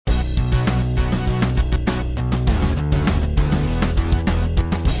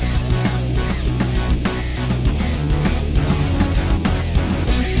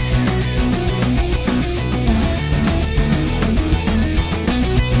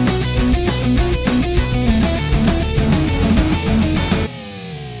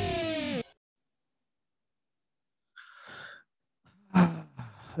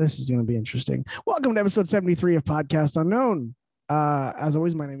This is going to be interesting. Welcome to episode 73 of Podcast Unknown. As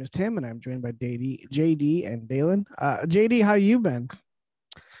always, my name is Tim, and I'm joined by JD and Dalen. JD, how you been?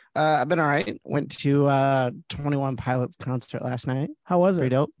 I've been all right. Went to 21 Pilots concert last night. How was it?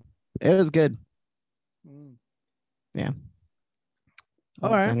 Pretty dope. It was good. Yeah. All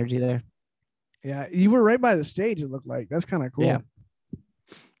right. Energy there. Yeah, you were right by the stage, it looked like. That's kind of cool.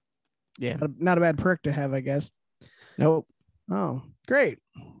 Yeah. Not a bad perk to have, I guess. Nope. Oh, great.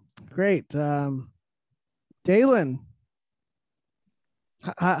 Dalen.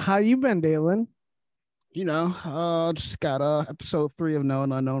 How you been, Dalen? You know, just got episode 3 of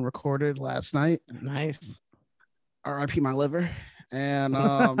Known Unknown recorded last night. Nice. R.I.P. my liver. And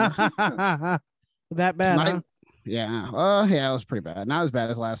That bad, tonight, huh? yeah. Yeah, it was pretty bad. Not as bad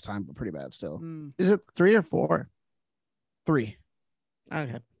as last time, but pretty bad still. Is it 3 or 4? 3.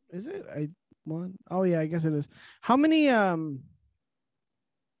 Okay. Is it? One? Oh yeah, I guess it is. How many? I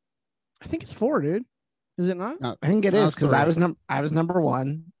think it's 4, dude. Is it not? No, I think it no, is it's because 3. I was number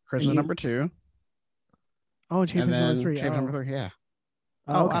 1. Chris and was you- number 2. Oh, And Champions then number 3. Champ number 3, yeah.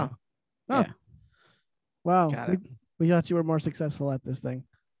 Oh, okay. wow. Oh. Yeah. Wow. Got it. We thought you were more successful at this thing.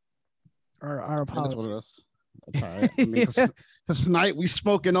 Our That's what it apologies. is. That's all right. I mean, 'cause tonight we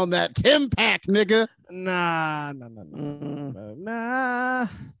spoken on that Tim pack, nigga. Nah, Mm.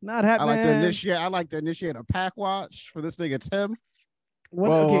 not I happening. like to initiate a pack watch for this nigga Tim.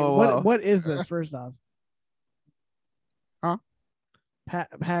 What is this? First off, Huh?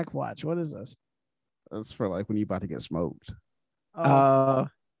 Pack watch. What is this? That's for like when you about to get smoked. Oh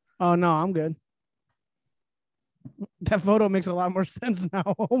no, I'm good. That photo makes a lot more sense now.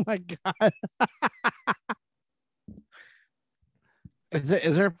 Oh my god. Is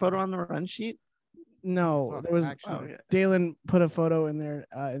there a photo on the run sheet? No, Fuck, there was actually. Dalen put a photo in there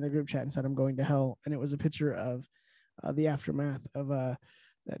in the group chat and said I'm going to hell, and it was a picture of the aftermath of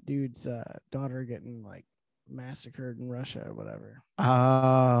that dude's daughter getting like massacred in Russia or whatever.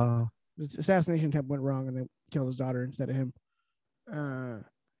 His assassination attempt went wrong, and they killed his daughter instead of him.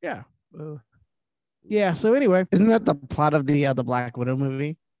 Yeah. Yeah. So anyway, Isn't that the plot of the Black Widow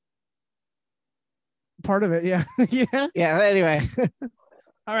movie? part of it. Yeah. Yeah. Yeah. Anyway.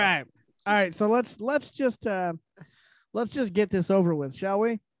 All right. So let's just get this over with, shall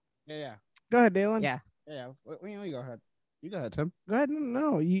we? Yeah. Go ahead, Dalen. Yeah. Yeah. You go ahead. You go ahead, Tim. Go ahead.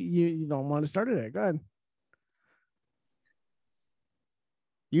 No, you don't want to start it. Go ahead.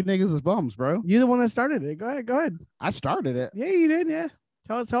 You niggas is bums, bro. You're the one that started it. Go ahead. I started it. Yeah, you did. Yeah.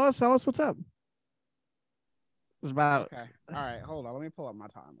 Tell us what's up. It's about Okay. All right. Hold on. Let me pull up my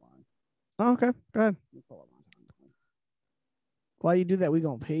timeline. Oh, okay. Go ahead. Let me pull up my timeline. While you do that, we're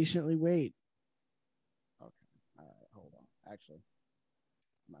gonna patiently wait. Okay. All right. Hold on. Actually,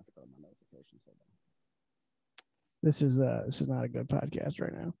 I'm about to go to my notifications. Hold on. This is not a good podcast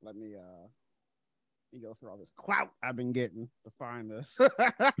right now. Let me go through all this clout I've been getting to find this. Oh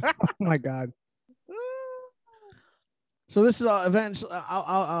my god. So this is eventually.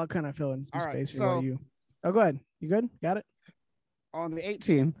 I'll kind of fill in some All right, space here while so- you. Oh, go ahead. You good? Got it. On the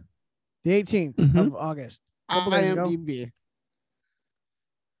 18th, The 18th of August. Couple days ago. IMDb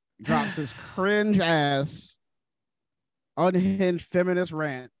drops this cringe ass, unhinged feminist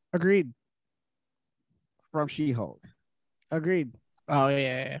rant Agreed. from She-Hulk. Agreed. oh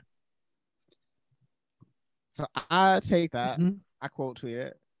yeah. So I take that, Mhm. I quote tweet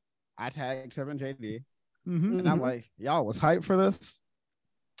it, I tag Tim and JD, Mm-hmm. and I'm like, y'all was hyped for this.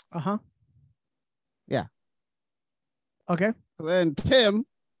 Uh-huh. Yeah. Okay. So then Tim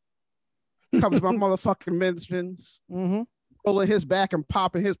comes to my motherfucking mentions, Mm-hmm. pulling his back and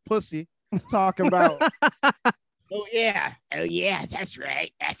popping his pussy, talking about, oh yeah, that's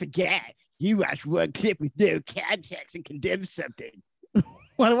right. I forgot. You watched one clip with no context and condemn something.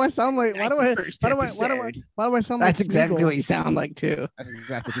 Why do I sound like? Why do I sound like? That's exactly Smeagol? what you sound like too. That's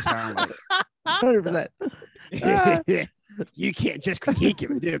exactly what you sound like. 100%. You can't just critique it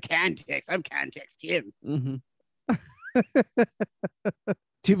with no context. I'm context Tim. Mm-hmm.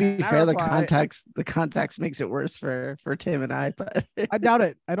 To be I fair, reply- the context makes it worse for Tim and I, but I doubt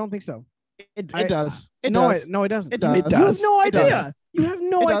it. I don't think so. It I- does. It no, does. no, it doesn't. It does. You have no It does. idea. You have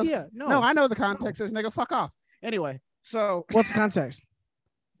no It does. idea. No. No, I know the context is nigga. Fuck off. Anyway, so What's the context?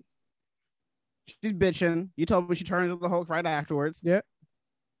 she's bitching. You told me she turned into the Hulk right afterwards. Yeah.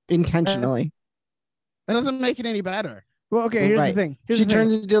 intentionally. That doesn't make it any better. Well, okay. Here's Right. the thing. She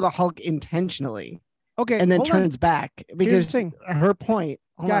turns into the Hulk intentionally Okay, and then hold on. turns back the because thing. her point.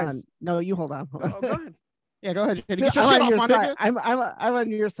 Hold Guys. on. No, you hold on. Hold on. Oh, go ahead. Yeah, go ahead. JD. I'm Get your shit on off, your my side. nigga. I'm on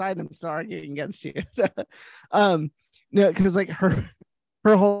your side. And I'm still arguing against you. No, because like her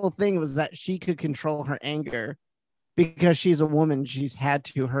whole thing was that she could control her anger because she's a woman. She's had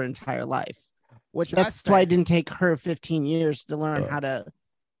to her entire life. Which That's why it didn't take her 15 years to learn how to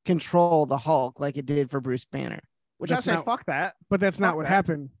control the Hulk like it did for Bruce Banner. Which That's I say, not- fuck that. But that's not Fuck what that.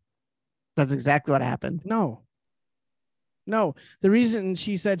 happened. That's exactly what happened. No. The reason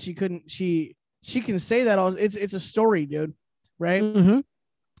she said she couldn't, she can say that all. It's a story, dude. Right? Mm-hmm.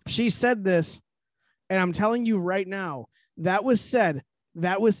 She said this, and I'm telling you right now, that was said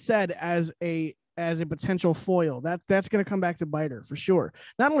as a potential foil. That's gonna come back to bite her for sure.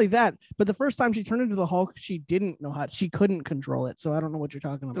 Not only that, but the first time she turned into the Hulk, she didn't know how. She couldn't control it. So I don't know what you're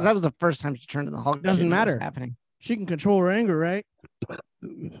talking Because about. that was the first time she turned into the Hulk. Doesn't She knew what was matter. happening. She can control her anger, right?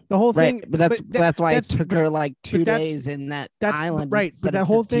 The whole Right, thing. but that's why it took her like 2 but that's- days in that that's island. right, but instead that of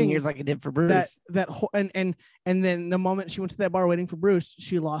whole 15 thing- years like it did for Bruce. that whole and then the moment she went to that bar waiting for Bruce,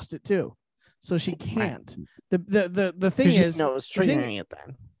 she lost it too. So she can't. The thing 'Cause she is, didn't know it was the thing- triggering it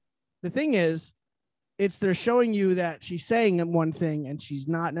then. the thing is, they're showing you that she's saying one thing and she's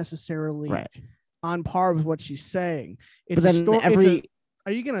not necessarily Right. on par with what she's saying. It's But then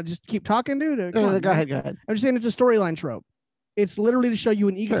are you gonna just keep talking, dude? Or- come No, on, go man. ahead. I'm just saying it's a storyline trope. It's literally to show you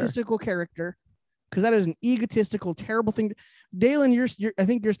an egotistical character, because that is an egotistical, terrible thing. Dalen, I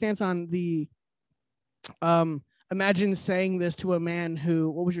think your stance on the imagine saying this to a man who,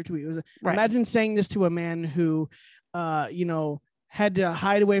 what was your tweet? It was Right. imagine saying this to a man who had to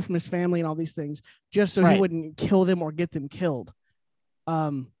hide away from his family and all these things just so he Right. wouldn't kill them or get them killed.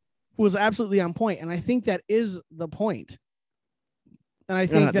 Was absolutely on point, and I think that is the point. And I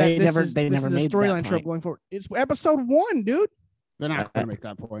think that they this never is a made that storyline trope point. going forward. It's episode 1, dude. They're not going to make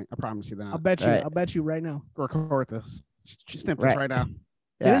that point. I promise you they're I'll not. bet you. Right. I'll bet you right now. Record this. Snip this Right. right now.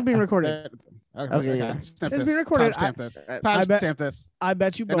 It is being recorded. Okay, yeah. Snip It's this. being recorded. Timestamp this. I bet- Timestamp this. I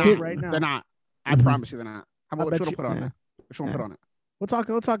bet you They're both not. right now. They're not. I Mhm. promise you they're not. How I about bet which one you- put on yeah. it? Which one Yeah. put on it? We'll talk.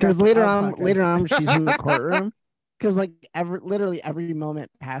 Because after later our on, podcast. she's in the courtroom. Because like literally every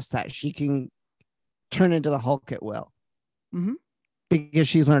moment past that, she can turn into the Hulk at will. Mhm. Because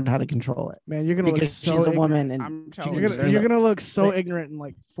she's learned how to control it. Man, you're gonna look Because so she's a ignorant. woman, and I'm she telling can you, You're they're gonna, not. look so Right. ignorant in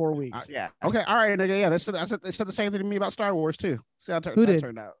like 4 weeks. yeah. Okay, all right, nigga. Yeah, they said the same thing to me about Star Wars too. See how Who that did?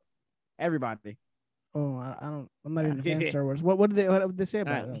 turned out. Everybody. Oh, I don't. I'm not even a fan of Star Wars. What did they say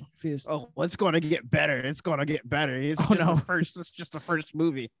about it? Though? Confused. Oh, it's going to get better. It's going to get better. It's Oh, just no. the first. It's just the first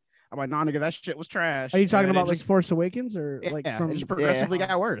movie. I'm like, nah, nigga, that shit was trash. Are you talking And about it like just- Force Awakens or like yeah, from? it just progressively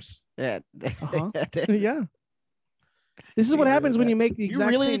got worse. Yeah. Uh-huh. Yeah. This is what Yeah, happens when you make the you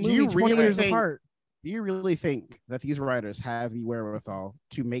exact really- same do you movie 20 really years think- apart. Do you really think that these writers have the wherewithal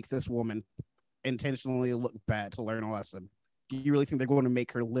to make this woman intentionally look bad to learn a lesson? Do you really think they're going to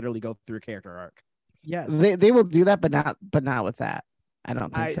make her literally go through a character arc? Yes, They will do that, but not with that. I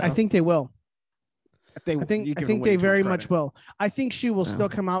don't think so. I think they will. I you think give them way they too very much much credit. will. I think she will No. still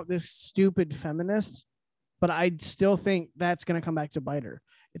come out this stupid feminist, but I still think that's going to come back to bite her.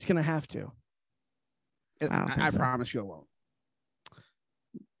 It's going to have to. I don't think I so. promise you it won't.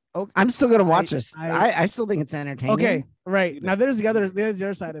 Okay. I'm still gonna watch this. I- I still think it's entertaining. Okay. Right. You Now there's the other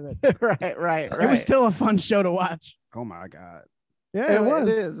side of it. right. It was still a fun show to watch. Oh my god. Yeah, it was.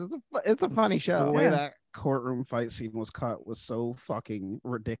 It is. It's a funny The show. way Yeah. that courtroom fight scene was cut was so fucking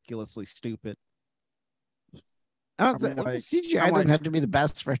ridiculously stupid. I'm I'm the like- CGI I'm doesn't like- have to be the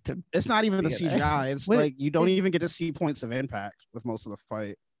best for it to. It's not even the Yeah. CGI. It's Wait, like you don't it- even get to see points of impact with most of the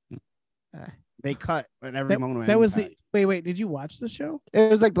fight. Uh, They cut at every moment. of That was impact. the wait. Did you watch the show?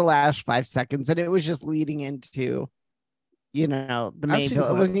 It was like the last 5 seconds, and it was just leading into, the I've main. seen It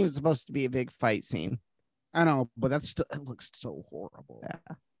wasn't clips. even supposed to be a big fight scene. I know, but that's still it looks so horrible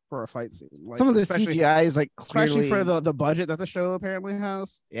Yeah. for a fight scene. Like, Some of the especially- CGI is like especially clearly, for the budget that the show apparently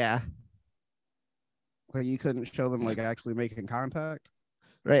has. yeah, Like you couldn't show them like actually making contact.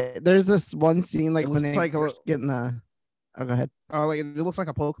 right. There's this one scene like It when looks they like a- first get in the. Oh, go ahead. Oh, like it looks like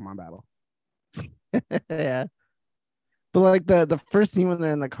a Pokemon battle. Yeah. But like the first scene when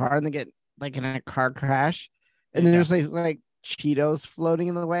they're in the car and they get like in a car crash, and then Yeah. there's like Cheetos floating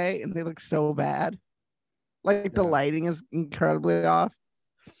in the way, and they look so bad. Like the Yeah. lighting is incredibly off.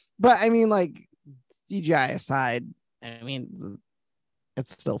 But I mean, like CGI aside, I mean,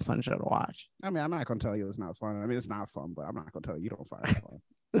 it's still a fun show to watch. I mean, I'm not gonna tell you it's not fun. I mean, it's not fun, but I'm not gonna tell you don't find it fun.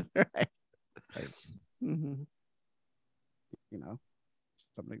 Right. Like, Mhm. you know,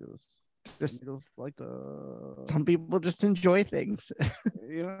 some niggas, Just like the, some people just enjoy things.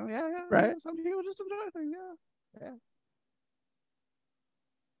 you know, yeah, Right. Some people just enjoy things, yeah.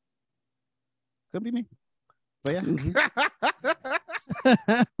 Could be me, but yeah.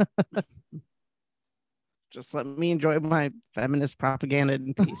 Just let me enjoy my feminist propaganda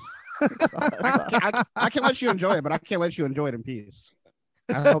in peace. That's all- that's all. I can let you enjoy it, but I can't let you enjoy it in peace.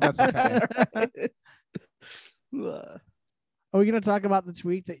 I hope that's okay. Ugh. Are we gonna talk about the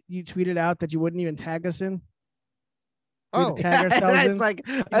tweet that you tweeted out that you wouldn't even tag us in? We had Oh, to tag ourselves in. It's like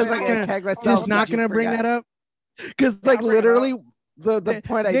I was not like, gonna- I tag myself. Just not gonna bring that up. Because Yeah, like I'll bring it literally the Da-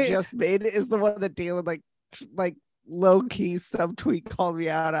 point I Da- just made is the one that Dalen like low key subtweet called me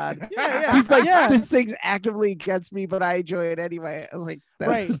out on. Yeah, He's like, yeah. this thing's actively against me, but I enjoy it anyway. I was like, that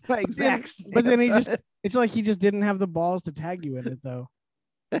Right. was my exact But then he stance just it's like he just didn't have the balls to tag you in it though.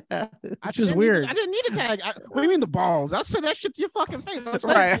 on it. Which is didn't weird. I didn't need a tag. What do you mean the balls? I'll say that shit to your fucking face. I'll say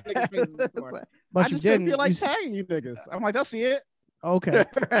Right. that shit to niggas' faces It's before. like, But I you just didn't didn't. feel like You tagging you niggas. I'm like, they'll see it. okay.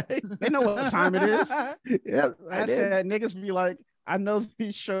 right. They know what time it is. Yeah, I I did. said niggas be like, I know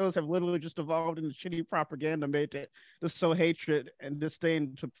these shows have literally just evolved into shitty propaganda made to sow hatred and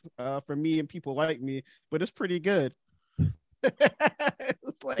disdain to for me and people like me, but it's pretty good.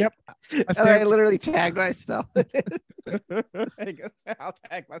 It's like, Yep. and stand- I literally tagged myself. I guess I'll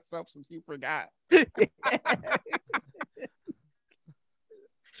tag myself since you forgot.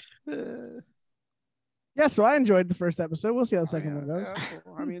 Yeah, so I enjoyed the first episode. We'll see how the second Oh, one yeah, goes. yeah,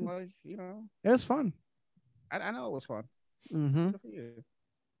 cool. I mean, like, It was fun. I know it was fun. Mm-hmm. Good for you.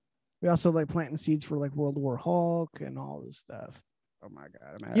 We also like planting seeds for like World War Hulk and all this stuff. Oh my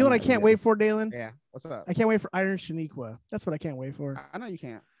god. You know what I can't wait for, Dalen? Yeah. What's up? I can't wait for Iron Shaniqua. That's what I can't wait for. I know you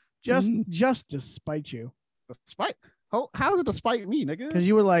can't. Just to spite you. Despite how is it despite me, nigga? Because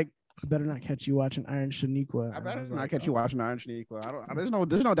you were like, I better not catch you watching Iron Shaniqua. I And better was not like, catch you watching Iron Shaniqua. I don't.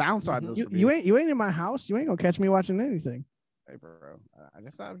 There's no downside to this. You ain't in my house. You ain't gonna catch me watching anything. Hey, bro. I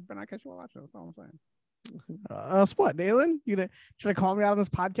just thought I better not catch you watching. That's all I'm saying. What, Dalen? Should I call me out on this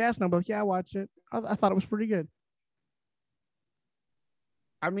podcast? And I'm like, yeah, I watched it. I thought it was pretty good.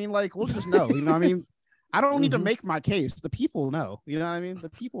 I mean, like, we'll just know. You know what I mean? I don't need to Mhm. make my case. The people know. You know what I mean? The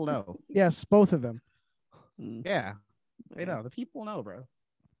people know. Yes, both of them. Yeah. They know. The people know, bro.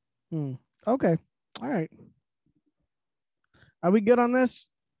 Okay. All right. Are we good on this?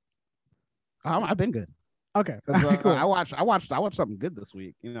 I've been good. Okay. 'Cause, All right, cool. I watched something good this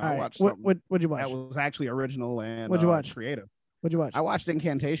week. You know, All I right. watched What, something what'd you watch? that was actually original and What'd you watch? creative. What'd you watch? I watched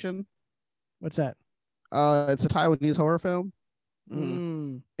Incantation. What's that? It's a Taiwanese horror film.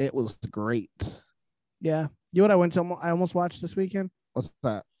 It was great. Yeah. You know what I almost watched this weekend? What's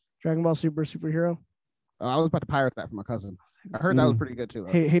that? Dragon Ball Super Superhero. I was about to pirate that from my cousin. I heard that was pretty good too.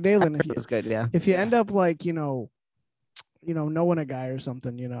 Hey, Dalen, It was good, yeah. if you end up like, knowing a guy or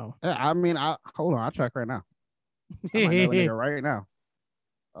something, Yeah, I mean, hold on, I'll check right now. I might know a nigga right now.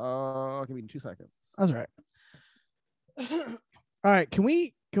 Give me 2 seconds. That's all right. All right. Can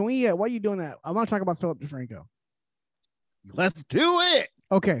we, while you doing that, I want to talk about Philip DeFranco. Let's do it.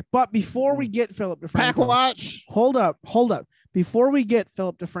 Okay. But before we get Philip DeFranco, Pack watch. hold up. Before we get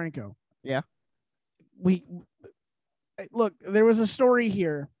Philip DeFranco. Yeah. Look, there was a story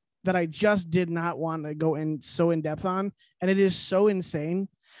here that I just did not want to go in so in depth on. And it is so insane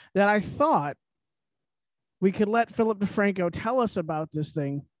that I thought we could let Philip DeFranco tell us about this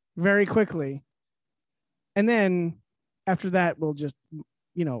thing very quickly. And then after that, we'll just,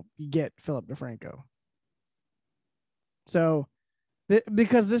 get Philip DeFranco. So,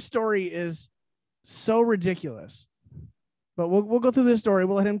 because this story is so ridiculous, but we'll go through this story.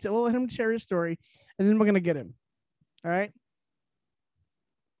 We'll let him share his story, and then we're gonna get him. All right.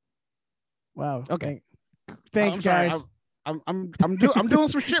 Wow. Okay. Thanks, I'm sorry, guys. I'm doing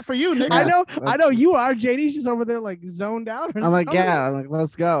some shit for you, nigga. I know you are. JD's just over there like zoned out. Or I'm like, something. yeah, I'm like,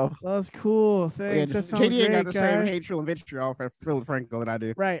 let's go. That's cool. Thanks. That sounds JD ain't great, got the same guys. hatred and vitriol for Phil Franco that I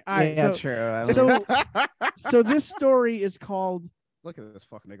do. Right. All right. Yeah, so, true. I mean, so, so this story is called Look at this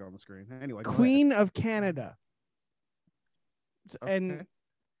fucking nigga on the screen. Anyway, go Queen of Canada. ahead. And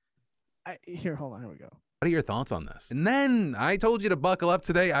here, hold on. Here we go. What are your thoughts on this? And then I told you to buckle up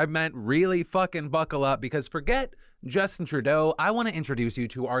today. I meant really fucking buckle up, because forget Justin Trudeau. I want to introduce you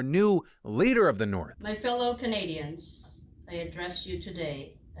to our new leader of the North. My fellow Canadians, I address you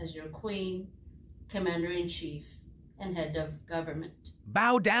today as your Queen, Commander-in-Chief, and Head of Government.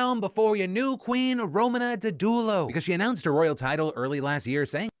 Bow down before your new queen, Romana Didulo, because she announced her royal title early last year,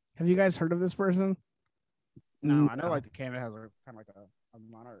 saying, Have you guys heard of this person? No, I know like the Canada has kind of like a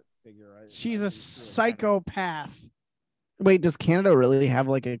monarch figure, right? She's Like, a she's really psychopath. wait, does Canada really have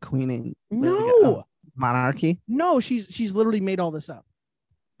like a queen in No, monarchy? no, she's literally made all this up.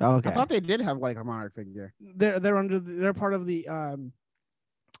 Oh, okay. I thought they did have like a monarch figure. They're they're part of the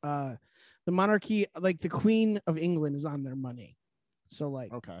monarchy. Like the Queen of England is on their money, so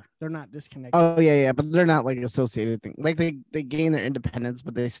like Okay. they're not disconnected. Oh yeah, but they're not like associated thing. Like they gain their independence,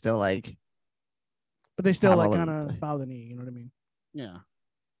 but they still like. But they still have like all of kind it. of bow the knee. You know what I mean? Yeah.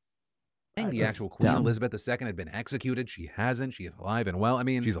 The That's actual Queen dumb. Elizabeth II had been executed. She hasn't. She is alive and well. I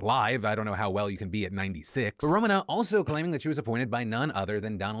mean, she's alive. I don't know how well you can be at 96. But Romana also claiming that she was appointed by none other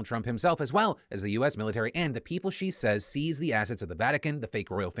than Donald Trump himself, as well as the US military and the people she says seize the assets of the Vatican, the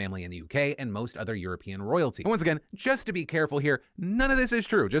fake royal family in the UK, and most other European royalty. And once again, just to be careful here, none of this is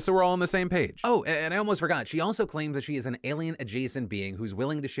true, just so we're all on the same page. Oh, and I almost forgot. She also claims that she is an alien-adjacent being who's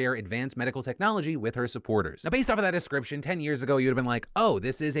willing to share advanced medical technology with her supporters. Now, based off of that description, 10 years ago, you'd have been like, oh,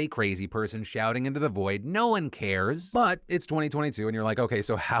 this is a crazy person shouting into the void. No one cares. But it's 2022 and you're like, okay,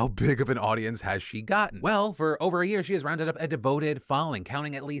 so how big of an audience has she gotten? Well, for over a year, she has rounded up a devoted following,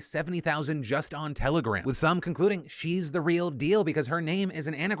 counting at least 70,000 just on Telegram, with some concluding she's the real deal because her name is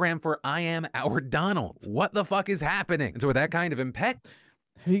an anagram for I am our Donald. What the fuck is happening? And so with that kind of impact,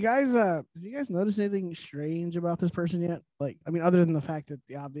 Have you guys noticed anything strange about this person yet? Like, I mean, other than the fact that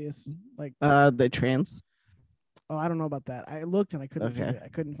the obvious, like, They trans. oh, I don't know about that. I looked and I couldn't Okay. I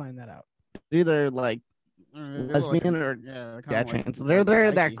couldn't find that out. Either like lesbian or yeah, trans. They're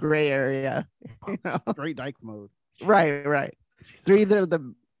in that gray area. You know? Great dyke mode. Right. They're either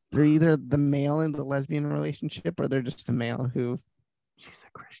the male in the lesbian relationship or they're just a male who. She's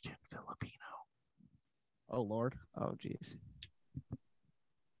a Christian Filipino. Oh Lord. Oh jeez.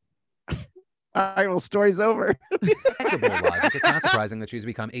 All right, well, story's over. Equitable logic, it's not surprising that she's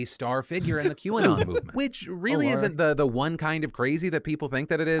become a star figure in the QAnon movement, which really Lord. isn't the one kind of crazy that people think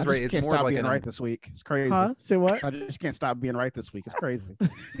that it is, I right? just It's can't more stop like being an right this week. It's crazy. Huh? Say what? I just can't stop being right this week. It's crazy.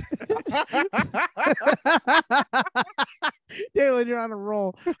 Dalen, you're on a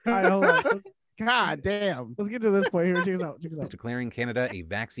roll. All right, hold on. God damn. Let's get to this point here. Check this out. It's declaring Canada a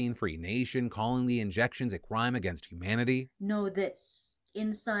vaccine-free nation, calling the injections a crime against humanity. Know this: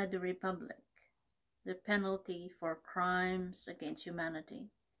 inside the Republic, the penalty for crimes against humanity,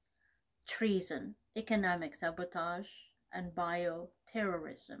 treason, economic sabotage, and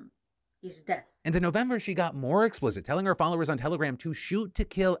bioterrorism is death. And in November, she got more explicit, telling her followers on Telegram to shoot to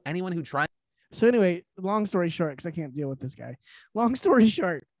kill anyone who tries. So anyway, long story short, because I can't deal with this guy. Long story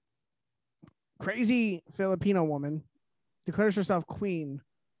short, crazy Filipino woman declares herself queen.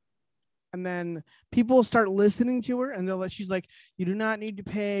 And then people start listening to her, and she's like, you do not need to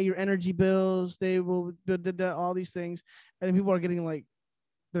pay your energy bills. They will all these things. And then people are getting like,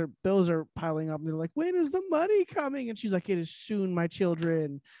 their bills are piling up. And they're like, when is the money coming? And she's like, it is soon, my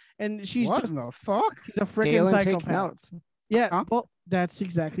children. And she's What just in the fuck? a freaking Dalen, take psychopath. notes. Yeah, Huh? well, that's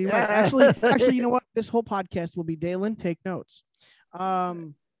exactly right. Yeah. Actually, you know what? This whole podcast will be Dalen, take notes.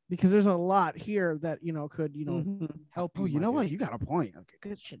 Because there's a lot here that could help you. Oh, you know my what? dude. You got a point. Okay,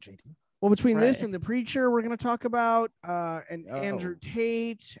 good shit, JD. Well, between this Right. and the preacher, we're gonna talk about and Andrew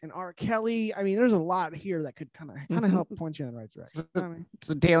Tate and R. Kelly. I mean, there's a lot here that could kind of help point you in the right direction. You know what I mean?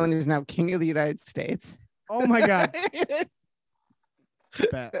 So Dalen is now king of the United States. Oh my God.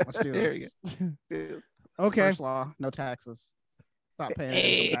 Bet. Let's do There you this. Okay. First law, no taxes. Stop paying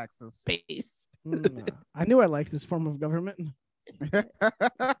Hey. income taxes. Based. I knew I liked this form of government.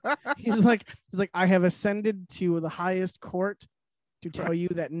 He's like, I have ascended to the highest court to tell you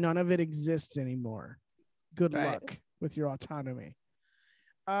that none of it exists anymore. Good Right. luck with your autonomy.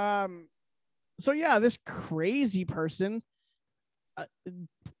 So yeah, this crazy person,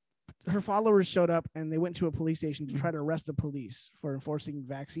 her followers showed up and they went to a police station to try to arrest the police for enforcing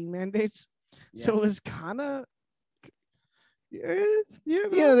vaccine mandates. So it was kind of,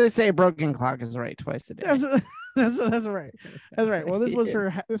 Yeah, they say a broken clock is right twice a day. That's right. That's right. Well, this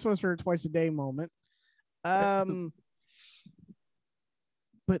was her twice a day moment.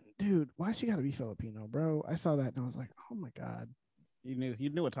 But dude, why she gotta be Filipino, bro? I saw that and I was like, oh my God. You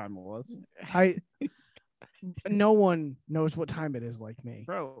knew what time it was, No one knows what time it is like me.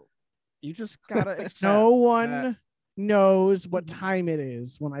 bro. You just gotta accept No one that- knows what time it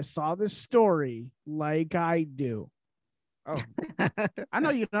is when I saw this story like I do. Oh, I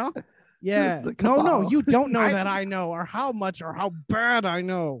know you know. Yeah. The No, cabal. you don't know I- that I know or how much or how bad I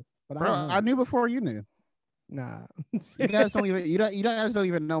know. But Bro, I, I knew before you knew. nah. You guys don't even you guys don't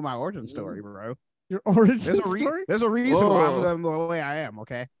even know my origin story, bro. Your origin There's a story? there's a reason why Whoa. I'm the way I am.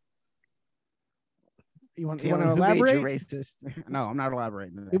 Okay. You want to Dalen, who made you elaborate? racist? No, I'm not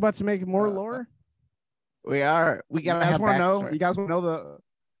elaborating. We about to make more Uh, lore? We are. We You gotta guys have want to know? backstory. You guys want to know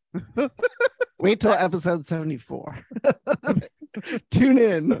the? Wait till episode 74. Tune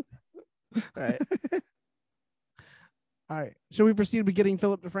in. All right. All right. Should we proceed with getting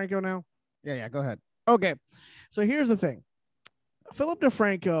Philip DeFranco now? Yeah. Go ahead. Okay. So here's the thing. Philip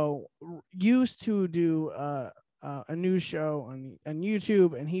DeFranco used to do a news show on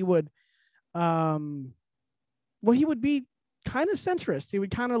YouTube, and he would he would be kind of centrist. He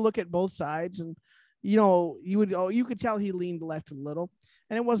would kind of look at both sides and you could tell he leaned left a little,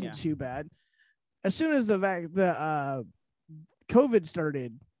 and it wasn't Yeah. too bad. As soon as the COVID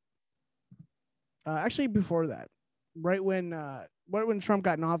started, actually before that, right when Trump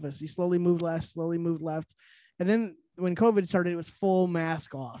got in office, he slowly moved left, and then when COVID started, it was full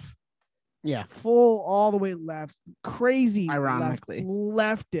mask off. Yeah. Full all the way left, crazy Ironically.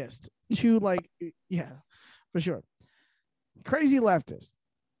 leftist to like, yeah, for sure, crazy leftist.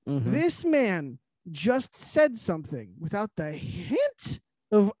 Mhm. This man just said something without the hint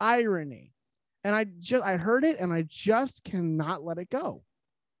of irony, and I heard it, and I just cannot let it go.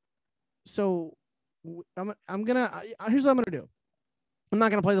 So I'm gonna here's what I'm gonna do. I'm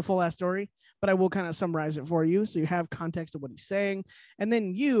not gonna play the full ass story, but I will kind of summarize it for you so you have context of what he's saying, and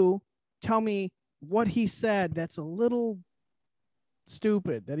then you tell me what he said that's a little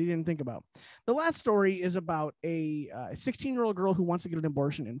stupid that he didn't think about. The last story is about a 16-year-old girl who wants to get an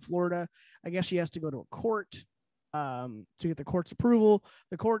abortion in Florida. I guess she has to go to a court to get the court's approval.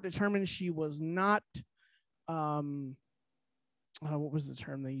 The court determined she was not what was the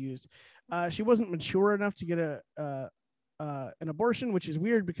term they used? She wasn't mature enough to get an abortion, which is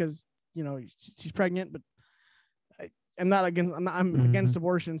weird because she's pregnant, but I'm against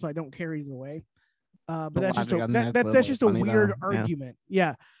abortion, so I don't care either way. But that's just a weird argument.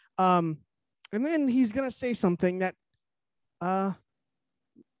 Yeah. And then he's gonna say something that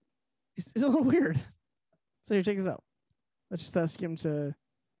is a little weird. So here, check this out. Let's just skim to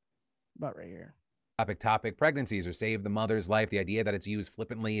about right here. Topic, pregnancies or save the mother's life. The idea that it's used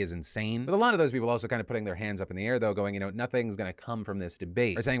flippantly is insane. But a lot of those people also kind of putting their hands up in the air, though, going, nothing's going to come from this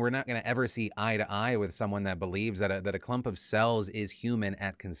debate. They're saying we're not going to ever see eye to eye with someone that believes that a clump of cells is human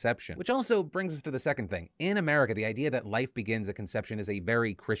at conception. Which also brings us to the second thing. In America, the idea that life begins at conception is a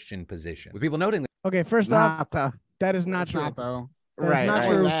very Christian position. With people noting that Okay, first off, that is not It's true. not, though. That's not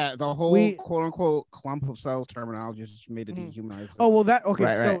All true. that, the whole quote unquote clump of cells terminology just made it dehumanized. Oh, well, okay.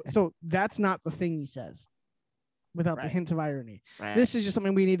 Right. So that's not the thing he says without the Right. hint of irony. Right. This is just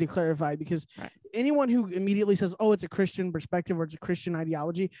something we need to clarify because anyone who immediately says, oh, it's a Christian perspective or it's a Christian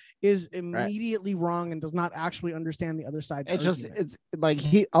ideology is immediately wrong and does not actually understand the other side's argument. It's like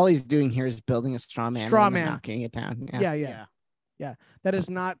all he's doing here is building a straw man and then knocking it down. Yeah. That is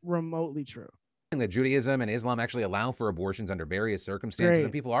not remotely true. that Judaism and Islam actually allow for abortions under various circumstances,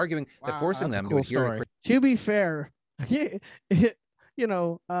 and people arguing that forcing them to adhere to be fair,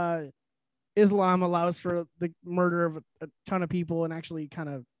 Islam allows for the murder of a ton of people and actually kind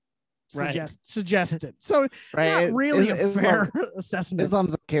of suggests it. So not really a fair assessment.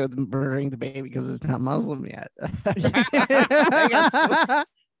 Islam's okay with murdering the baby because it's not Muslim yet.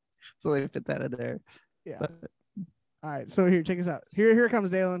 So they fit that in there. Yeah. But, all right. So here, check this out. Here comes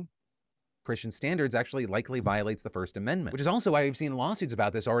Dalen. Christian standards actually likely violates the First Amendment, which is also why we've seen lawsuits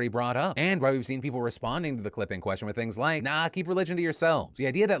about this already brought up, and why we've seen people responding to the clip in question with things like, nah, keep religion to yourselves. The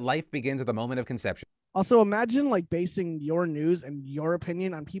idea that life begins at the moment of conception. Also, imagine basing your news and your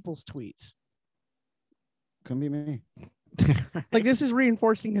opinion on people's tweets. Couldn't be me. This is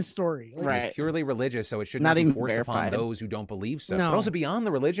reinforcing his story. It's purely religious, so it should not be forced upon those who don't believe so. But also beyond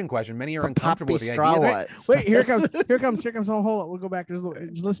the religion question, many are uncomfortable with the idea. Wait, here comes. Hold on, we'll go back. Just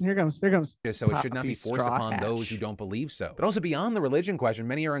listen. Here comes. So it should not be forced upon those who don't believe so. But also beyond the religion question,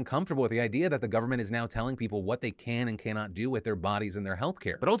 many are uncomfortable with the idea that the government is now telling people what they can and cannot do with their bodies and their health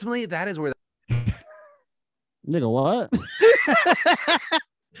care. But ultimately, that is where nigga, what?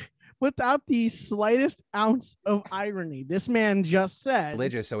 Without the slightest ounce of irony, this man just said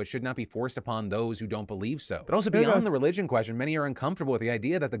religious, so it should not be forced upon those who don't believe so. But also beyond the religion question, many are uncomfortable with the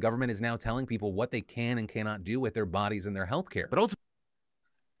idea that the government is now telling people what they can and cannot do with their bodies and their health care. But ultimately,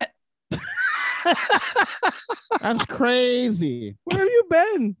 that's crazy. Where have you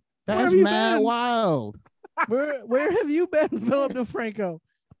been? That's mad wild. Where have you been, Philip DeFranco?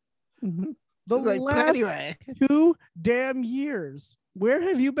 The last 2 damn years. Where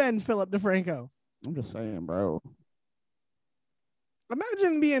have you been, Philip DeFranco? I'm just saying, bro.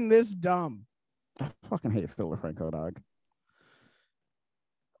 Imagine being this dumb. I fucking hate Philip DeFranco, dog.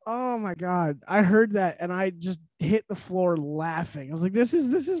 Oh my God. I heard that and I just hit the floor laughing. I was like, this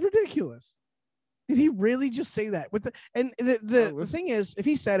is ridiculous. Did he really just say that? The thing is, if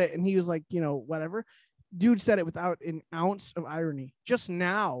he said it and he was like, whatever, dude said it without an ounce of irony. Just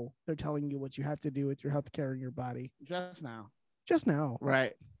now, they're telling you what you have to do with your health care in your body. Just now.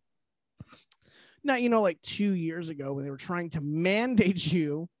 Right. Now, 2 years ago when they were trying to mandate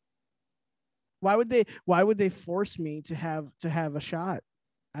you, why would they force me to have a shot?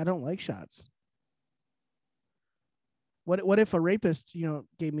 I don't like shots. What if a rapist,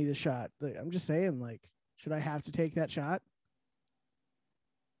 gave me the shot? I'm just saying, should I have to take that shot?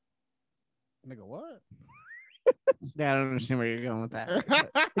 Nigga, what? Yeah, I don't understand where you're going with that.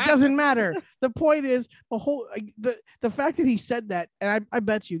 It doesn't matter. The point is the fact that he said that, and I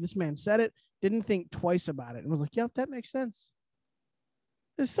bet you this man said it, didn't think twice about it, and was like, "Yep, that makes sense."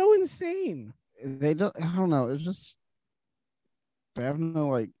 It's so insane. They don't. I don't know. It's just they have no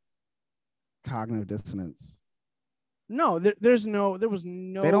like cognitive dissonance. No, there was no. They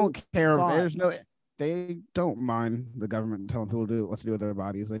don't care. thought. There's no. They don't mind the government telling people to do what to do with their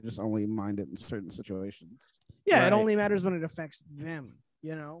bodies. They just only mind it in certain situations. Yeah, Right. it only matters when it affects them,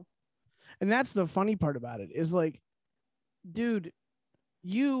 you know? And that's the funny part about it is like, dude,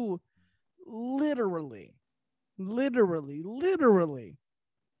 you literally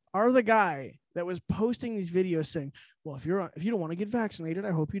are the guy that was posting these videos saying, well, if you don't want to get vaccinated,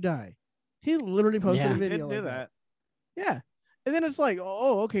 I hope you die. He literally posted Yeah. a They video did like do that. that. Yeah. And then it's like,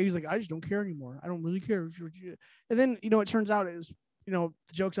 oh, okay. He's like, I just don't care anymore. I don't really care. And then, it turns out it was, the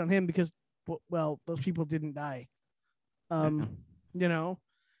joke's on him because, well, those people didn't die. You know,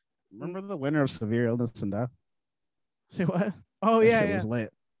 Remember the winner of severe illness and death? say what? Oh, That yeah, shit yeah. was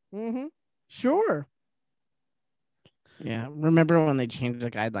lit. Mm-hmm. Sure. Yeah. Remember when they changed the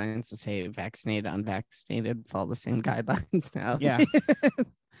guidelines to say vaccinated, unvaccinated follow the same guidelines now? Yeah.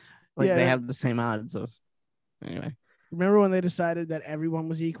 Like Yeah. they have the same odds of. Anyway. Remember when they decided that everyone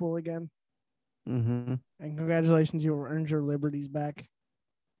was equal again? Mm-hmm. And congratulations, you earned your liberties back.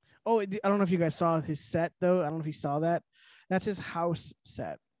 Oh, I don't know if you guys saw his set though. I don't know if you saw that. That's his house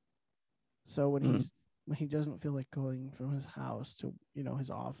set. So when he doesn't feel like going from his house to his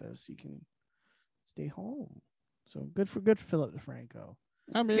office, he can stay home. So good for Philip DeFranco.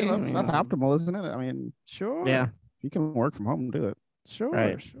 I mean, Yeah, that's optimal, isn't it? I mean, Sure. Yeah. you can work from home and do it. Sure.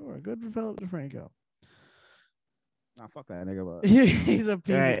 Right. Sure. Good for Philip DeFranco. Nah, fuck that nigga. But He's a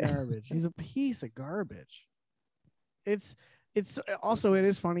piece Right. of garbage. He's a piece of garbage. It's also, it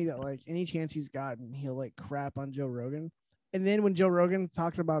is funny that like any chance he's gotten, he'll like crap on Joe Rogan. And then when Joe Rogan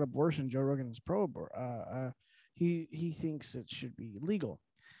talks about abortion, Joe Rogan is pro abortion. He thinks it should be legal.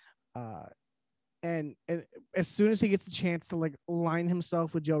 And as soon as he gets a chance to like align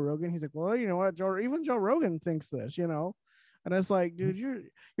himself with Joe Rogan, he's like, well, you know what, even Joe Rogan thinks this, And it's like, dude,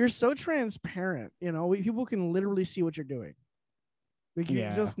 you're so transparent, people can literally see what you're doing. Like, you're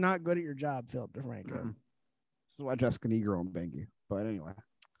Yeah. just not good at your job, Philip DeFranco. Mm. This is why Jessica Negro won't bang you. But anyway,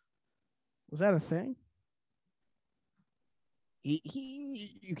 Was that a thing?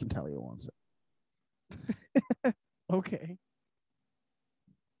 you can tell he wants it. Okay.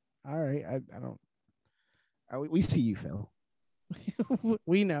 All right. I don't. We see you, Phil.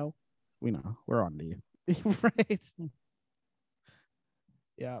 We know. We know. We're on to you. Right.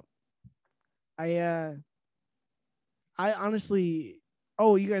 Yeah. I honestly.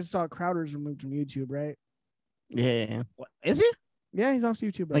 Oh, you guys saw Crowder's removed from YouTube, right? Yeah. What is he? Yeah, he's off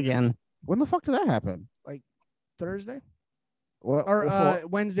YouTube right now. Again. When the fuck did that happen? Thursday What or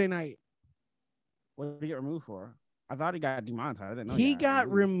Wednesday night. what did he get removed for? I thought he got demonetized. I didn't know He got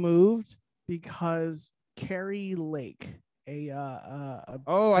removed because Carrie Lake, a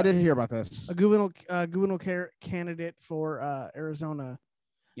Oh, I didn't hear about this. gubernatorial candidate for Arizona,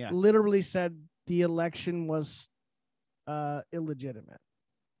 Yeah. literally said the election was illegitimate.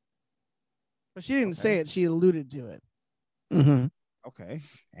 But she didn't say Okay. it. She alluded to it. Mm-hmm. Okay.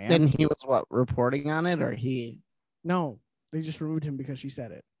 And And he was reporting on it, or he No, they just removed him because she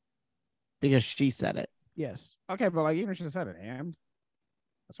said it. because she said it. Yes. okay, but like even if she said it, and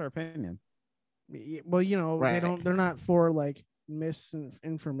that's her opinion. Well, they Right. don't. They're not for like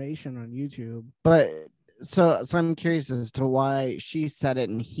misinformation on YouTube. But so I'm curious as to why she said it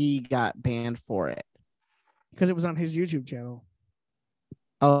and he got banned for it. Because it was on his YouTube channel.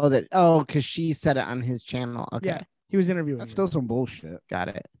 Because she said it on his channel. Okay, Yeah. He was interviewing. That's him. still some bullshit. got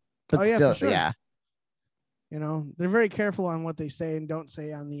it. But Oh, yeah, for still, sure. yeah. They're very careful on what they say and don't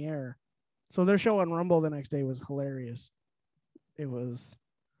say on the air. So their show on Rumble the next day was hilarious. It was,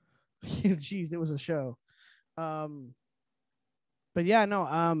 jeez, it was a show. But yeah, no,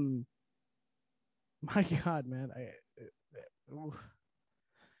 my God, man,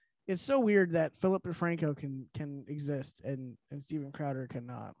 it's so weird that Philip DeFranco can exist and Steven Crowder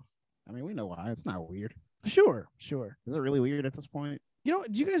cannot. I mean, we know why. It's not weird. Sure. Is it really weird at this point?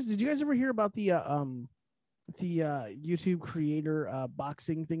 Did you guys ever hear about the YouTube creator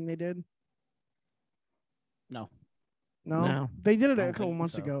boxing thing they did? No. No, they did it I a don't couple think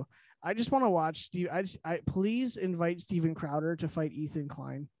months so. ago. I just want to watch Steve. I please invite Steven Crowder to fight Ethan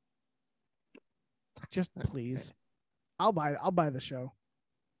Klein. Just please. I'll buy the show.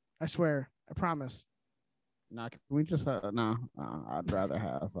 I swear. I promise. Nah, can we just no. I'd rather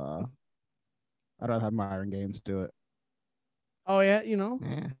have Myron Games do it. Oh yeah,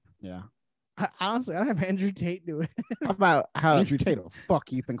 Yeah. Yeah. Honestly, I have Andrew Tate do it. How about how? Andrew Tate will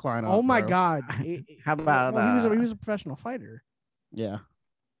fuck Ethan Klein up. Oh my bro. God! How about, he was a professional fighter. Yeah.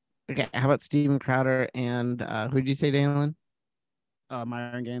 Okay, how about Steven Crowder and who'd you say, Dalen?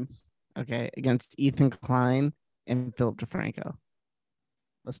 Myron Gaines. Okay, against Ethan Klein and Philip DeFranco.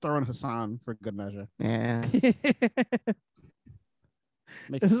 Let's throw in Hassan for good measure. Yeah.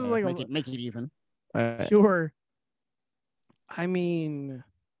 Make This it is fair. like make it even. Sure. I mean,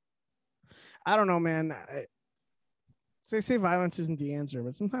 I don't know, man. They say violence isn't the answer,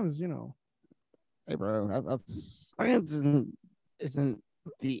 but sometimes, Hey, bro, that's Violence isn't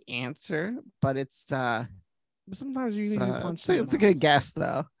the answer, but it's but sometimes you need to punch. it's a good guess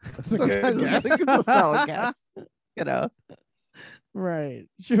though. a good Sometimes guess. it's a solid guess. You know. Right.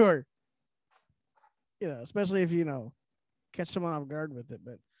 Sure. Especially if catch someone off guard with it.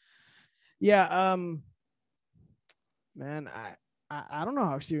 But yeah, man, I don't know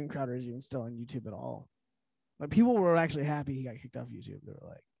how Steven Crowder is even still on YouTube at all. Like people were actually happy he got kicked off YouTube. They were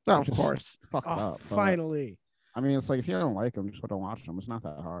like, Oh, of course. fucked oh, up. but, finally. I mean, it's like if you don't like them, just don't watch them. It's not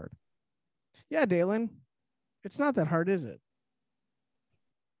that hard. Yeah, Dalen. It's not that hard, is it?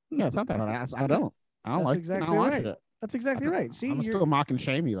 Yeah, it's not that hard. I don't. I don't That's like. exactly I don't watch right. it. That's exactly right. See, I'm you're, still mocking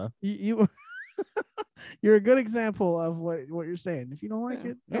Shamey though. you you're a good example of what you're saying. If you don't like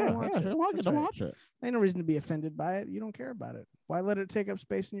it, Yeah, don't watch if it. you don't like it, That's don't right. watch it. Ain't no reason to be offended by it. You don't care about it. Why let it take up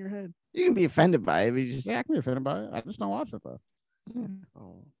space in your head? You can be offended by it, but you just Yeah, I can be offended by it. I just don't watch it though.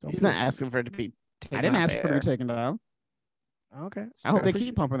 Oh, don't he's be not ashamed. asking for it to be taken I didn't off ask for it to air. be taken down. Okay. I hope they Appreciate-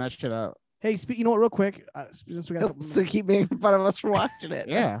 keep pumping that shit out. Hey, you know what? Real quick, since we got a couple Still keep making fun of us for watching it.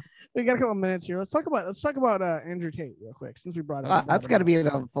 Yeah. we got a couple minutes here. Let's talk about Andrew Tate real quick since we brought it. That's got to be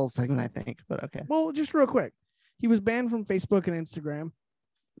a full segment, I think. But okay. Well, just real quick, he was banned from Facebook and Instagram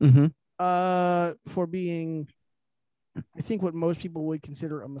Mm-hmm. for being, I think, what most people would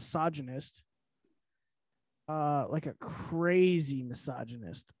consider a misogynist, like a crazy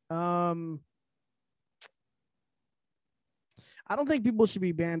misogynist. I don't think people should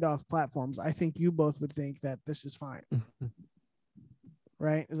be banned off platforms. I think you both would think that this is fine,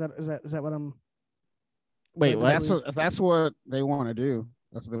 right? Is that what I'm? Wait, what? That's what they want to do.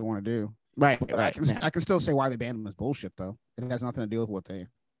 That's what they want to do. Right, But right. I can still say why they banned him is bullshit though. It has nothing to do with what they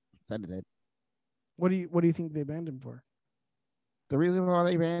said it did. What do you think they banned him for? The reason why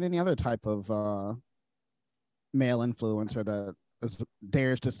they banned any other type of male influencer that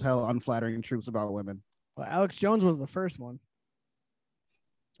dares to tell unflattering truths about women. Well, Alex Jones was the first one.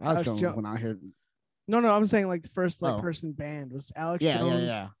 Alex Alex Jones went out here. No, I'm saying like the first Oh. person banned was Alex Yeah, Jones.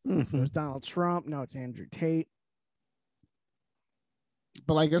 yeah. It was Donald Trump. No, it's Andrew Tate.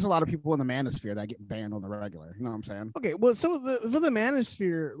 But like, there's a lot of people in the manosphere that get banned on the regular. You know what I'm saying? Okay, well, so for the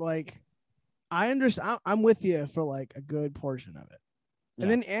manosphere, like, I understand. I'm with you for like a good portion of it, and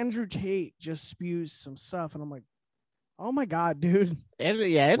Yeah. then Andrew Tate just spews some stuff, and I'm like, oh my god, dude. Andrew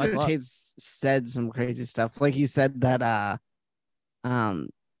Like what? Tate said some crazy stuff. Like he said that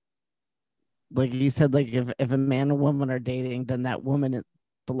like he said, like if a man and woman are dating, then that woman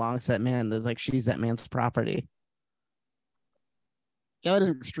belongs to that man. That's like she's that man's property. Yeah, that is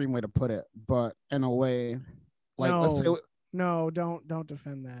an extreme way to put it, but in a way, like let's say, No, don't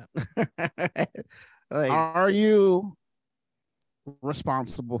defend that. Like, are you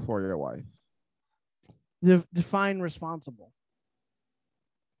responsible for your wife? Define responsible.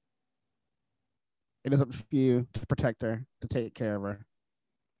 It is up to you to protect her, to take care of her.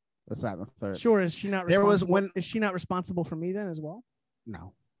 That's not the third. Sure, is she not There was responsible? Is she not responsible for me then as well?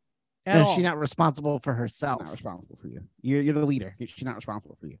 No, At is all? she not responsible for she's herself? not responsible for you. You're the leader. She's not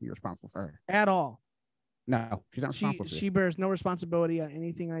responsible for you. You're responsible for her. At all? No, she's not responsible for She you. bears no responsibility on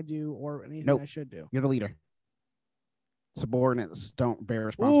anything I do or anything Nope. I should do. You're the leader. Subordinates don't bear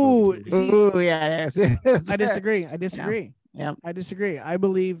Ooh, responsibility. see, Ooh, yeah. I disagree. I disagree. Yeah. I disagree. I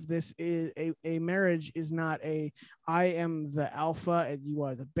believe this is a marriage is not a I am the alpha and you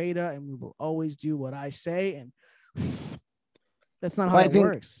are the beta and we will always do what I say, and that's not how Well, I it think-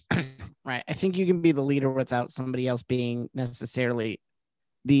 works. Right. I think you can be the leader without somebody else being necessarily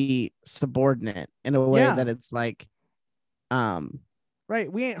the subordinate in a way Yeah. that it's like,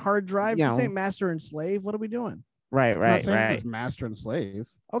 Right. We ain't hard drives. You This know. ain't master and slave. What are we doing? right, I'm not right, saying right. it's master and slave.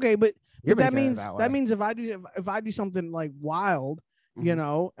 Okay, but You're that making it means that that way. means if I do something like wild, you Mhm.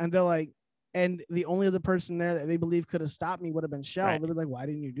 know, and they're like, and the only other person there that they believe could have stopped me would have been Shell. Right. They'd be like, why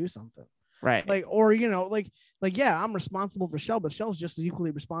didn't you do something? Right. Like, or you know, like yeah, I'm responsible for Shell, but Shell's just as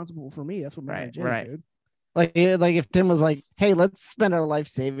equally responsible for me. That's what marriage is, right. dude. Like if Tim was like, "Hey, let's spend our life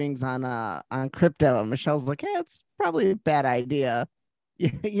savings on crypto," and Michelle's like, "Hey, it's probably a bad idea,"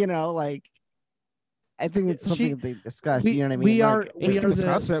 you know, like I think it's She- something that they discuss. we- You know what I mean? we are- Like, we We are can the-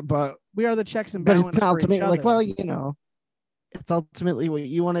 discuss it, but We are the checks and but balances it's for each ultimately like, other. well, you know, it's ultimately what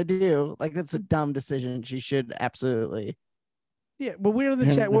you want to do. Like, that's a dumb decision. She should absolutely. Yeah, but we're the You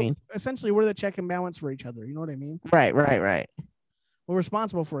know check. what I mean? Essentially, we're the check and balance for each other. You know what I mean? Right, right, right. We're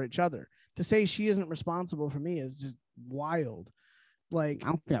responsible for each other. To say she isn't responsible for me is just wild. Like, I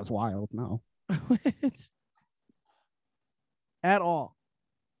don't think that's wild. No, what? At all.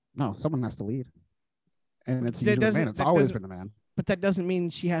 no, someone has to lead, and it's That usually the doesn't- man. It's that always doesn't- been the man. But that doesn't mean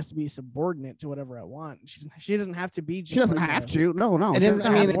she has to be subordinate to whatever I want. She doesn't have to be. Just She doesn't like have a- to. No, no. It she doesn't- I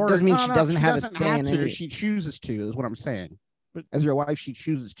mean, it have to. doesn't mean No, she no, doesn't have a doesn't say in to. any- She chooses to. Is what I'm saying. But- As your wife, she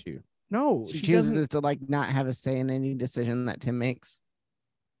chooses to. No, She she doesn't. chooses to like not have a say in any decision that Tim makes.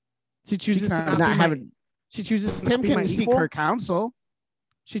 She chooses to kinda- not, Not be have my, a, She chooses to not Tim be my can seek equal. her counsel.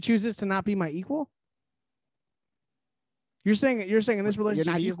 She chooses to not be my equal. You're saying in this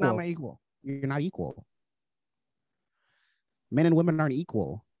relationship not she is not equal. my equal. You're not equal. Men and women aren't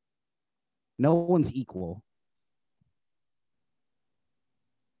equal. No one's equal.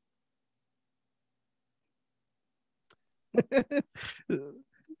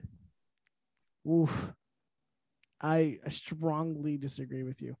 Oof. I strongly disagree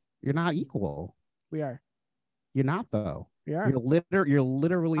with you. You're not equal. We are. You're not though. We are. You're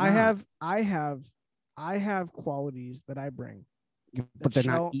literally not. I have qualities that I bring. But that they're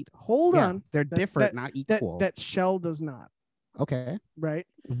Shell- not Hold yeah, on. They're That- different, not That equal. that Shell does not, Okay. right?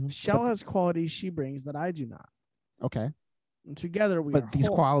 Mhm. Shell has qualities she brings that I do not. Okay. And together we are But these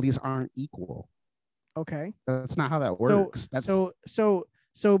whole. qualities aren't equal. Okay. That's not how that works. That's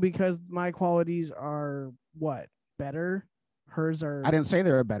So because my qualities are what? Better? Hers are. I didn't say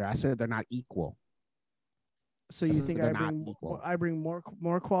they were better. I said they're not equal. So I you said think they're I not bring equal. I bring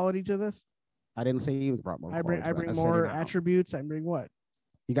more quality to this? I didn't say you brought more. I bring qualities, but said more you're not. attributes. I bring what?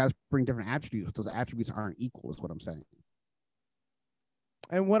 You guys bring different attributes. Those attributes aren't equal. Is what I'm saying.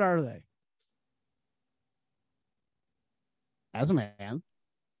 And what are they? As a man,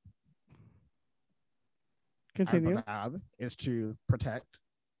 Continue. our job is to protect,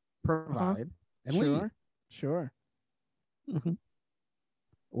 provide, and lead. Sure. Sure. Mhm.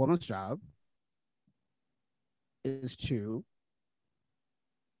 A woman's job is to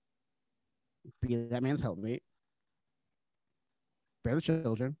be that man's helpmate, bear the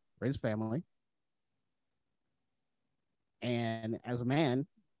children, raise family, and as a man,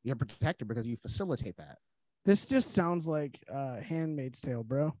 you're a protector because you facilitate that. This just sounds like Handmaid's Tale,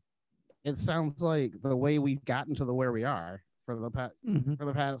 bro. It sounds like the way we've gotten to the where we are for the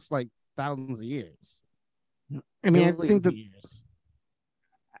past like thousands of years. I mean, I Billions think of that years.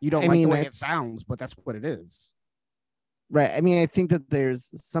 You don't I like mean, the way I- it sounds, but that's what it is. right. I mean, I think that there's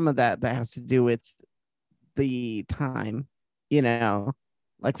some of that has to do with the time. You know,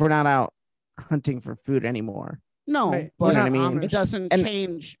 like we're not out hunting for food anymore. No, Right. but You know what I mean? it doesn't And-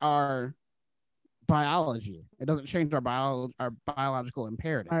 change our biology. It doesn't change our biological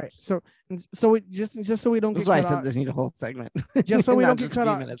imperatives. All right. So we just so we don't That's get why I cut said off, this need a whole segment. just so we Not don't get just cut a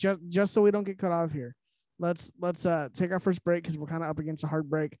few off. minutes. Just so we don't get cut off here. Let's take our first break because we're kind of up against a hard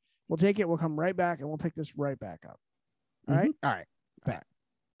break. We'll take it. We'll come right back and we'll pick this right back up. All right. All right. Back.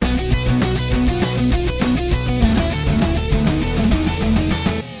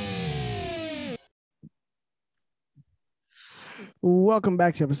 Welcome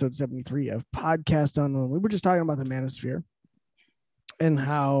back to episode 73 of Podcast Unknown. We were just talking about the manosphere and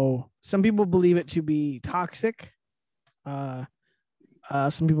how some people believe it to be toxic. Some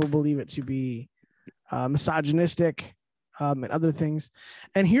people believe it to be misogynistic and other things.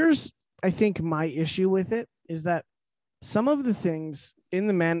 And here's, I think, my issue with it is that some of the things in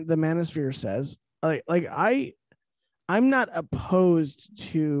the manosphere says, I'm not opposed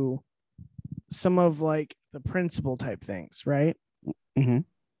to some of like the principle type things, right? Mhm.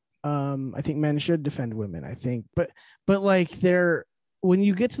 I think men should defend women. I think, but like when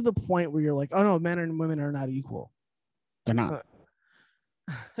you get to the point where you're like, oh no, men and women are not equal. They're not.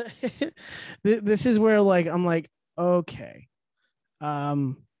 This is where like I'm like, okay.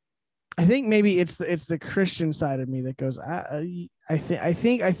 I think maybe it's the Christian side of me that goes. I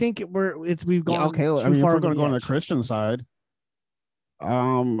think we've gone Okay. too I mean, if far we're over going to go on the edge. Christian side,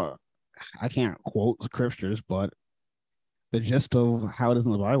 I can't quote the scriptures, but the gist of how it is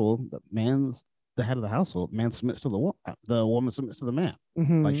in the Bible, the man's the head of the household. Man submits to the woman submits to the man,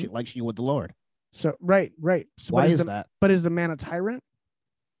 Mhm. like she would the Lord. So right. So Why but is the, that? But is the man a tyrant?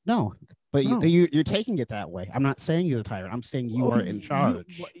 No, but No. you're taking it that way. I'm not saying you're the tyrant. I'm saying you Oh, are in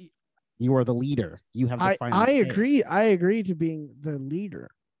charge. You are the leader. You have the final I say. agree. I agree to being the leader,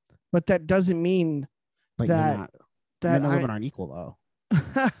 but that doesn't mean But that- you're not. that Men and I, women aren't equal, though.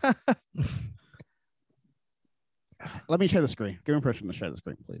 Let me share the screen. Give me permission to share the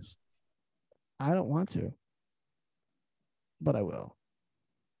screen, please. I don't want to, but I will.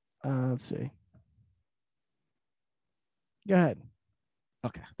 Let's see. Go ahead.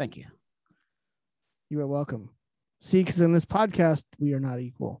 Okay, thank you. You are welcome. See, because in this podcast, we are not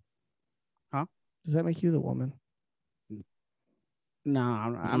equal. Huh? Does that make you the woman? No,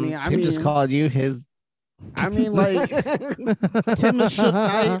 I mean, Tim just called you his. I mean, like Tim is Suge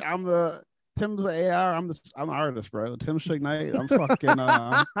Knight. Tim's the AR. I'm the artist, bro. Tim Suge Knight. I'm fucking.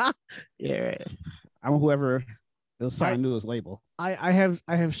 Yeah. I'm whoever is signed to his label. I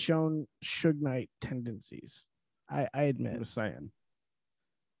have shown Suge Knight tendencies. I I'm admit. just saying.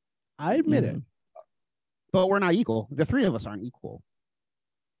 I admit it. But we're not equal. The three of us aren't equal.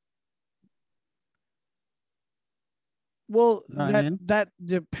 Well, Know what I mean? that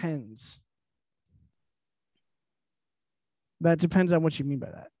depends. That depends on what you mean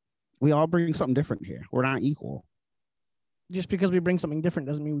by that. We all bring something different here. We're not equal. Just because we bring something different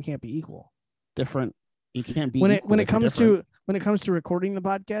doesn't mean we can't be equal. Different. You can't be When equal it if you're comes different. to recording the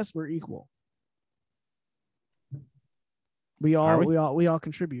podcast, we're equal. We Are all we? we all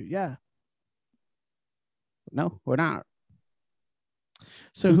contribute. Yeah. No, we're not.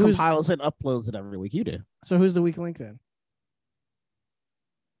 So Who who's compiles it, uploads it every week? You do. who's the weak link then?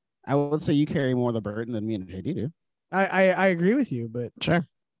 I would say you carry more of the burden than me and JD do. I agree with you, but Sure.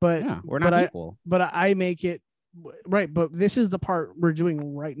 Yeah, we're not equal. But I make it right. But this is the part we're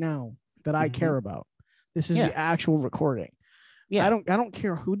doing right now that I care about. This is the actual recording. Yeah, I don't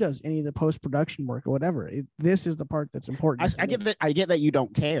care who does any of the post production work or whatever. This is the part that's important. I get that. I get that you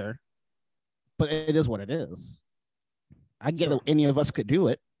don't care, but it is what it is. I get that any of us could do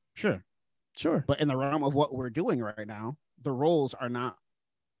it. Sure. But in the realm of what we're doing right now, the roles are not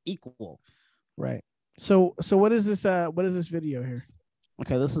equal. Right. So what is this? What is this video here?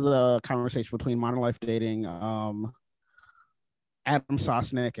 Okay, this is a conversation between Modern Life Dating, Adam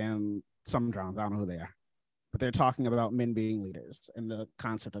Sosnick, and some Johns. I don't know who they are, but they're talking about men being leaders and the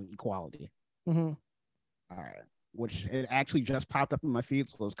concept of equality. Mm-hmm. All right, which it actually just popped up in my feed,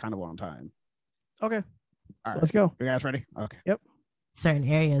 so it's kind of on time. Okay. All right, Let's go. You guys ready? Okay. Yep. Certain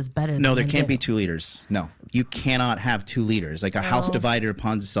areas better. No, there than can't be this. two leaders. No, you cannot have two leaders. Like a house No. divided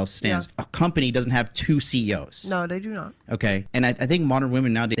upon itself stands. A company doesn't have two CEOs. No, they do not. Okay. And I think modern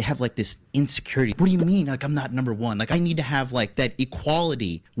women nowadays, they have like this insecurity. What do you mean? Like, I'm not number one. Like, I need to have like that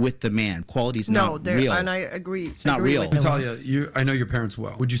equality with the man. Quality's not real. And I agree. It's not real. Natalia, I know your parents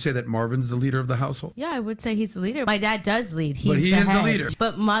well. Would you say that Marvin's the leader of the household? Yeah, I would say he's the leader. My dad does lead. He's But he is the head. leader.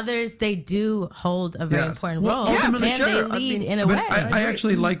 But mothers, they do hold a very important Well, role. ultimately, and they lead in a But way. I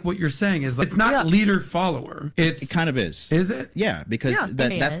actually like what you're saying is like, it's not leader follower. It kind of is. Is it? Yeah, because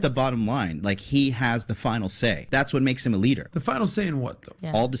that's the is. bottom line. Like, he has the final say. That's what makes him a leader. The final say in what, though?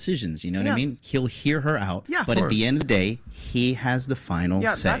 Yeah. All decisions, you know what I Yeah. mean? He'll hear her out, Yeah. but Of at the course. end of the day, he has the final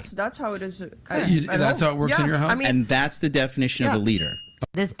Yeah, say. that's how it is. That's how it works in your house? I mean, And that's the definition of a leader.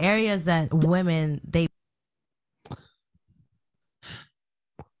 There's areas that women, they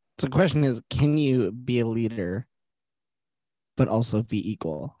So the question is, can you be a leader, but also be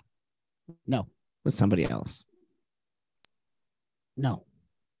equal? No. With somebody else. No.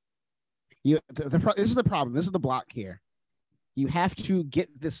 This is the problem. This is the block here. You have to get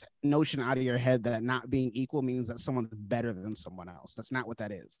this notion out of your head that not being equal means that someone's better than someone else. That's not what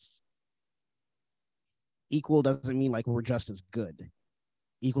that is. Equal doesn't mean like we're just as good.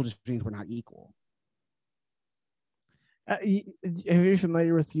 Equal just means we're not equal. Are you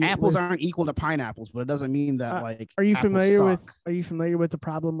familiar with Apples aren't equal to pineapples, but it doesn't mean that like. Are you apples familiar with? suck. Are you familiar with the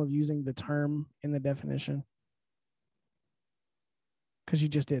problem of using the term in the definition? Because you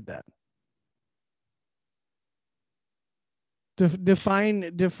just did that.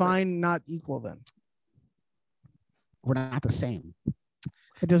 Define not equal. Then We're not the same.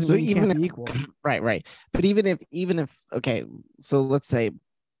 it doesn't So mean you can't even be if- equal. Right. But even if okay, so let's say,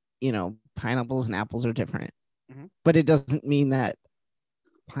 pineapples and apples are different, but it doesn't mean that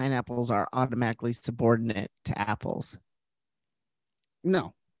pineapples are automatically subordinate to apples.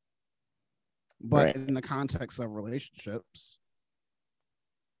 No. But Right. in the context of relationships,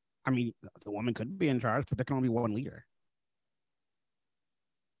 I mean, the woman could be in charge, but there can only be one leader.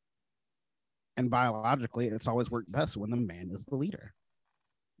 And biologically, it's always worked best when the man is the leader.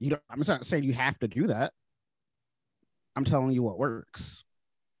 I'm not saying you have to do that. I'm telling you what works.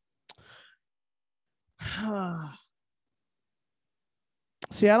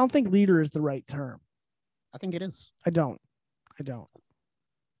 See, I don't think leader is the right term. I think it is. I don't.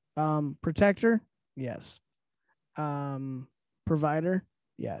 Protector, yes. Provider,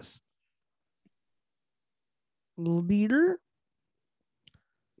 yes. Leader,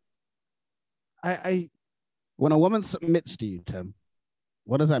 When a woman submits to you, Tim,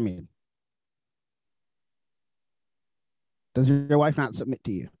 what does that mean? Does your wife not submit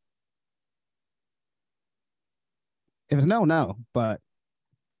to you? If it's no, no. But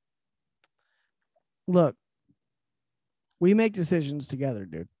look, we make decisions together,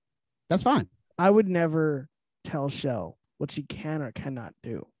 dude. That's fine. I would never tell Shell what she can or cannot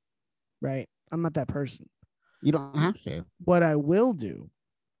do, right? I'm not that person. You don't have to. What I will do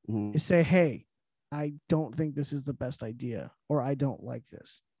is say, hey, I don't think this is the best idea, or I don't like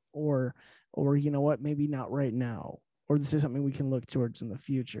this, or you know what, maybe not right now, or this is something we can look towards in the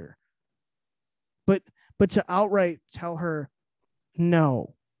future. But to outright tell her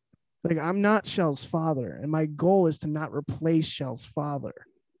no, like, I'm not Shell's father, and my goal is to not replace Shell's father.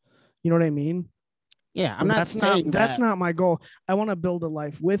 You know what I mean? Yeah, I'm not saying that's not my goal. I want to build a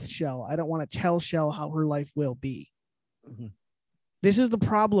life with Shell. I don't want to tell Shell how her life will be. Mm-hmm. This is the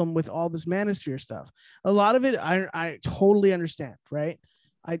problem with all this manosphere stuff. A lot of it, I totally understand, right?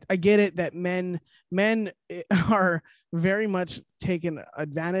 I get it that men are very much taken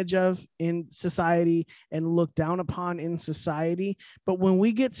advantage of in society and looked down upon in society. But when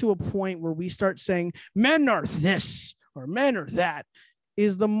we get to a point where we start saying men are this or men are that,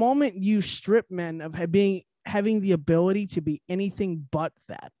 is the moment you strip men of having the ability to be anything but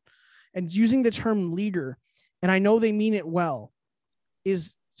that. And using the term leader, and I know they mean it well,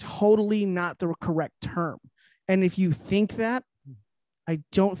 is totally not the correct term. And if you think that, I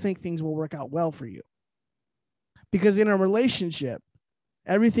don't think things will work out well for you. Because in a relationship,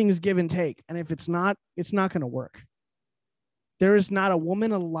 everything is give and take. And if it's not going to work. There is not a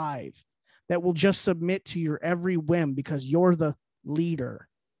woman alive that will just submit to your every whim because you're the leader.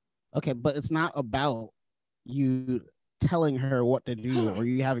 Okay, but it's not about you telling her what to do or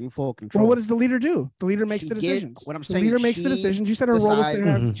you having full control. Well, what does the leader do? The leader makes the decisions. What I'm saying, the leader makes the decisions. You said her role is to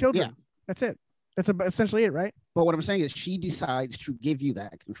have children. Yeah. That's it. That's essentially it, right? But what I'm saying is she decides to give you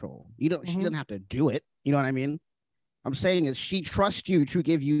that control. You don't. She doesn't have to do it. You know what I mean? I'm saying is she trusts you to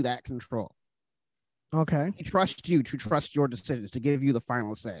give you that control. Okay. She trusts you to trust your decisions, to give you the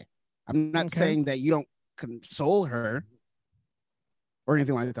final say. I'm not saying that you don't console her or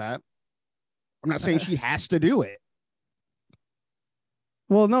anything like that. I'm not saying she has to do it.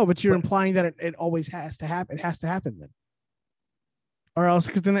 Well, no, but you're implying that it always has to happen. It has to happen then. Or else,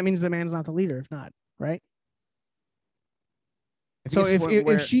 because then that means the man's not the leader, if not, right? So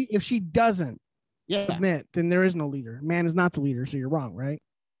if she doesn't submit, then there is no leader. Man is not the leader, so you're wrong, right?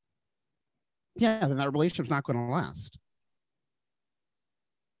 Yeah, then that relationship's not going to last.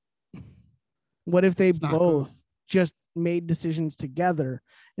 What if they both just made decisions together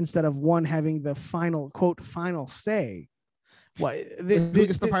instead of one having the final say? What who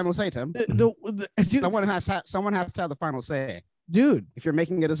gets the final say, Tim? Someone has to have the final say. Dude, if you're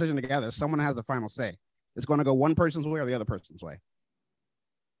making a decision together, someone has the final say. It's going to go one person's way or the other person's way.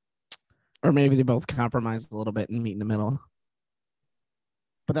 Or maybe they both compromise a little bit and meet in the middle.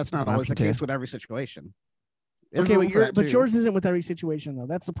 But that's not always the case with every situation. Okay, but yours isn't with every situation, though.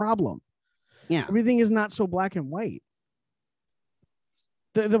 That's the problem. Yeah. Everything is not so black and white.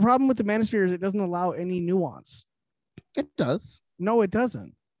 The problem with the manosphere is it doesn't allow any nuance. It does. No, it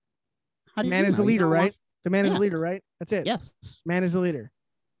doesn't. Man is the leader, right? The man is the leader, right? That's it. Yes. Man is the leader.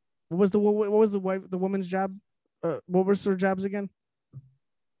 What was the woman's job? What was her jobs again?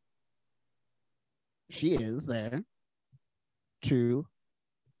 She is there to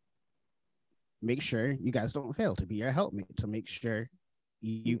make sure you guys don't fail, to be your helpmate, to make sure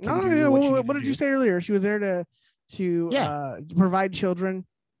you can what did you say earlier? She was there to provide children.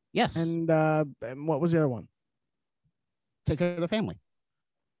 Yes. And what was the other one? Take care of the family.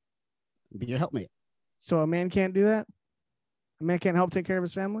 Be your helpmate. So a man can't do that? A man can't help take care of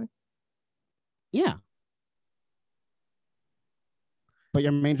his family? Yeah. But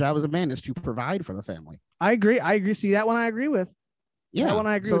your main job as a man is to provide for the family. I agree. See, that one I agree with. Yeah. That one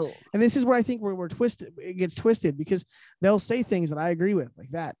I agree with. And this is where I think we're twisted. It gets twisted because they'll say things that I agree with, like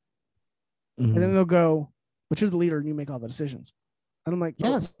that. Mm-hmm. And then they'll go, but you're the leader and you make all the decisions. And I'm like,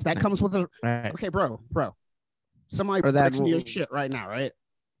 yes, that comes with okay, bro. Somebody breaks into your shit right now, right?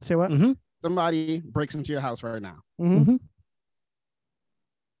 Say what? Mm-hmm. Somebody breaks into your house right now. Mm-hmm.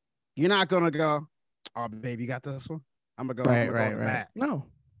 You're not gonna go, oh, baby, you got this one? I'm gonna go, right. Back. No.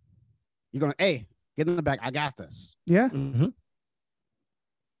 You're gonna, hey, get in the back. I got this. Yeah. Mm-hmm.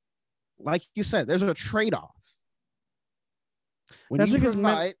 Like you said, there's a trade-off. That's because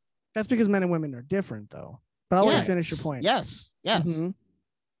men and women are different, though. But I'll let you finish your point. Yes. Mm-hmm.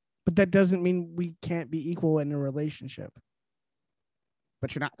 But that doesn't mean we can't be equal in a relationship.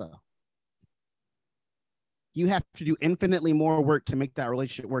 But you're not, though. You have to do infinitely more work to make that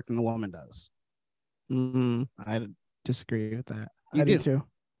relationship work than the woman does. I disagree with that. I do too.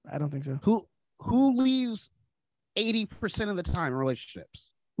 I don't think so. Who leaves 80% of the time in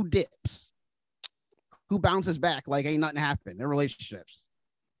relationships? Who dips? Who bounces back like ain't nothing happened in relationships?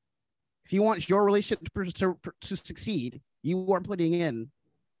 If you want your relationship to succeed, you are putting in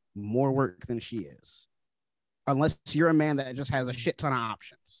more work than she is. Unless you're a man that just has a shit ton of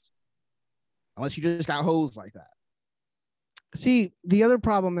options. Unless you just got hoes like that. See, the other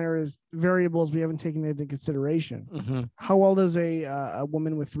problem there is variables we haven't taken into consideration. Mm-hmm. How well does a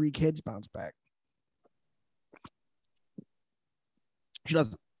woman with 3 kids bounce back? She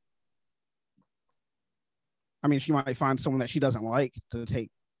doesn't. I mean, she might find someone that she doesn't like to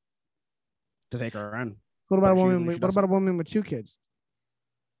take her in. What about a woman with 2 kids?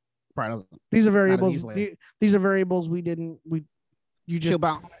 Probably doesn't. These are variables. These are variables we didn't. You just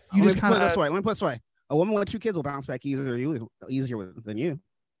kind of. Let me put it this way: a woman with 2 kids will bounce back easier than you.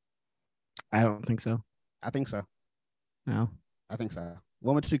 I don't think so. I think so. No, I think so. A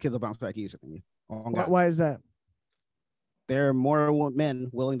woman with 2 kids will bounce back easier than you. Why is that? There are more men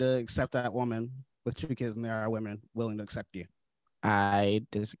willing to accept that woman with 2 kids than there are women willing to accept you. I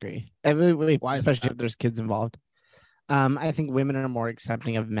disagree. Why? Especially if there's kids involved. I think women are more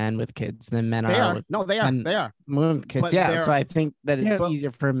accepting of men with kids than men are. They are. Women with kids, So I think that it's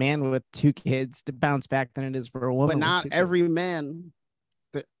easier for a man with 2 kids to bounce back than it is for a woman. But not every man.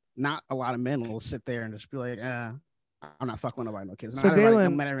 Not a lot of men will sit there and just be like, I'm not fucking nobody, no kids. So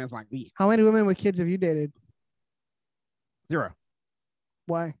Galen, everyone's like me. How many women with kids have you dated? 0.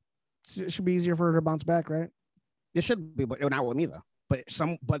 Why? It should be easier for her to bounce back, right? It should be, but not with me though.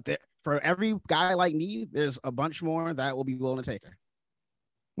 For every guy like me, there's a bunch more that will be willing to take her.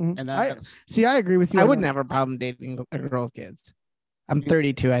 Mm-hmm. And I agree with you. I wouldn't have a problem dating a girl with kids. I'm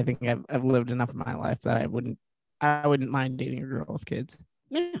 32. I think I've lived enough of my life that I wouldn't mind dating a girl with kids.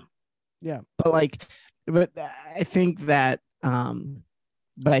 Yeah. But I think that,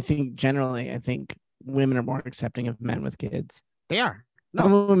 but I think generally, women are more accepting of men with kids. They are.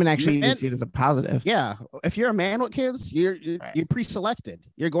 Some women actually even see it as a positive. Yeah. If you're a man with kids, you're pre-selected.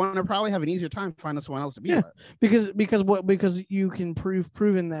 You're going to probably have an easier time finding someone else to be with. Because you can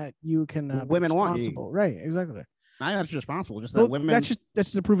proven that you can women want you. Right, exactly. Not that's responsible, just that women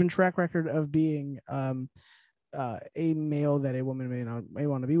that's the proven track record of being a male that a woman may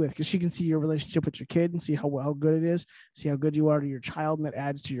want to be with, because she can see your relationship with your kid and see how good it is, see how good you are to your child, and that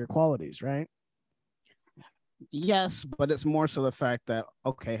adds to your qualities, right? Yes, but it's more so the fact that,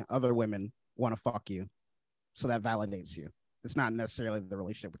 okay, other women want to fuck you, so that validates you. It's not necessarily the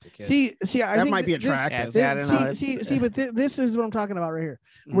relationship with your kid. See, I that think might be attractive. But this is what I'm talking about right here.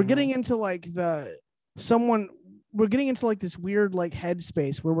 Mm-hmm. We're getting into we're getting into like this weird like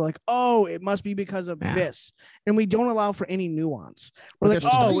headspace where we're like, oh, it must be because of this, and we don't allow for any nuance. We're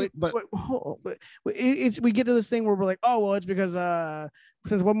we get to this thing where we're like, oh, well, it's because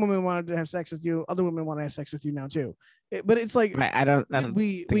since one woman wanted to have sex with you, other women want to have sex with you now too. But it's like, I don't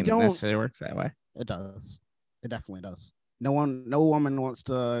think it necessarily works that way. It does. It definitely does. No woman wants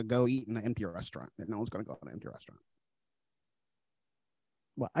to go eat in an empty restaurant. No one's going to go in an empty restaurant.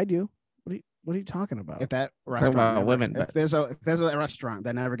 Well, I do. What are you talking about? If that restaurant, if there's a restaurant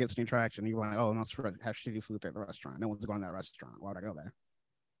that never gets any traction, you're like, oh, let's have shitty food at the restaurant. No one's going to that restaurant. Why would I go there?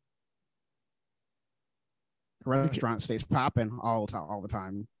 The restaurant stays popping all the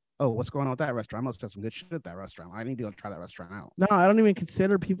time. Oh, what's going on with that restaurant? I must have some good shit at that restaurant. I need to go try that restaurant out. No, I don't even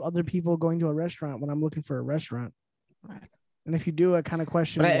consider other people going to a restaurant when I'm looking for a restaurant. And if you do, I kind of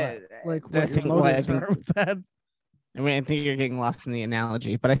question what your motives are with that. I mean, I think you're getting lost in the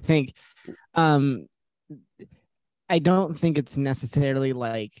analogy, but I think, I don't think it's necessarily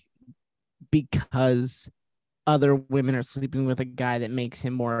like because other women are sleeping with a guy that makes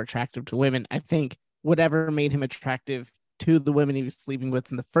him more attractive to women. I think whatever made him attractive to the women he was sleeping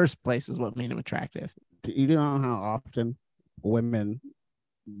with in the first place is what made him attractive. Do you know how often women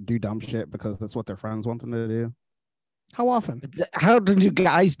do dumb shit because that's what their friends want them to do? How often? How do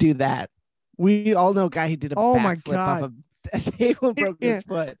guys do that? We all know a guy who did a backflip off of a table and broke his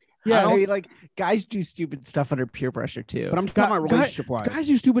foot. Yeah, I mean, like guys do stupid stuff under peer pressure too. But I'm talking about relationship wise. Guys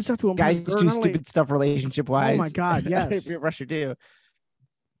do stupid stuff to them. Guys do stupid stuff relationship wise. Oh my god, yes. Peer pressure too.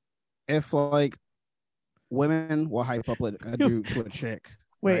 If like women will hype up a dude to a chick.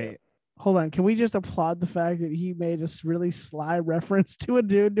 Wait, right? Hold on. Can we just applaud the fact that he made a really sly reference to a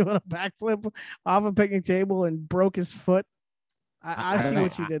dude doing a backflip off a picnic table and broke his foot? I see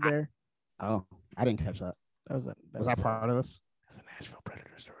what you did there. Oh, I didn't catch that. Was that part of this? That's a Nashville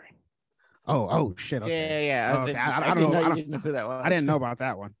Predator story. Oh shit. Okay. Yeah. Okay. I don't know. I didn't know who that was. I didn't know about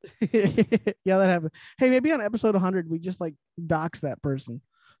that one. Yeah, that happened. Hey, maybe on episode 100 we just like dox that person.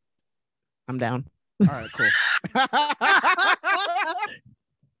 I'm down. All right, cool.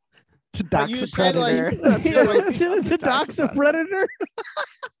 To dox a predator. To dox a predator.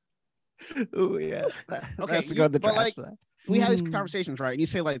 Oh yeah. Okay, Has to go to the but trash like for that. we have these conversations, right? And you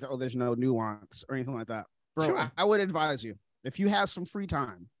say like, oh, there's no nuance or anything like that, bro. Sure. I would advise you, if you have some free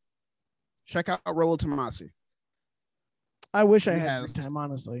time, check out Rollo Tomasi. I wish I had free time,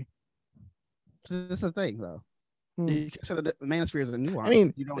 honestly. This is the thing, though. You consider the manosphere is a nuance. I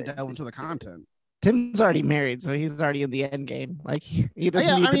mean, you don't delve into the content. Tim's already married, so he's already in the end game. Like he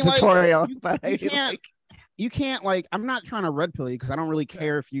doesn't need the tutorial. But you can't like. I'm not trying to red pill you because I don't really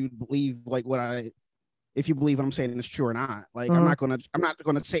care if you believe like if you believe what I'm saying is true or not. Like I'm not gonna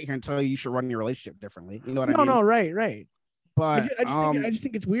sit here and tell you should run your relationship differently. You know what I mean? No, right. But I just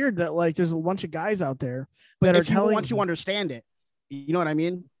think it's weird that like there's a bunch of guys out there that are telling. Once you understand it, you know what I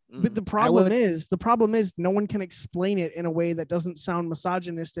mean. But the problem is no one can explain it in a way that doesn't sound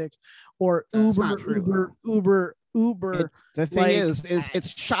misogynistic or uber. The thing is it's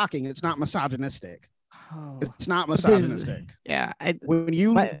shocking. It's not misogynistic. It's not misogynistic. Yeah. When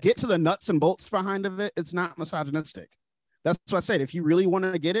you get to the nuts and bolts behind of it, it's not misogynistic. That's what I said. If you really want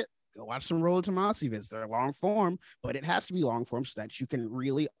to get it, go watch some Rollo Tomasi vids. They're long form, but it has to be long form so that you can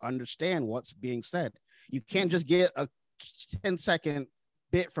really understand what's being said. You can't just get a 10-second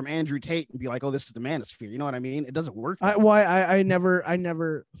bit from Andrew Tate and be like, oh, this is the manosphere. You know what I mean? It doesn't work. I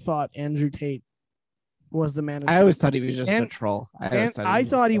never thought Andrew Tate was the manosphere. I always thought he was just a troll. I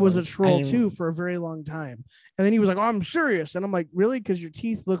thought he was a troll too for a very long time. And then he was like, oh, I'm serious. And I'm like, really? Because your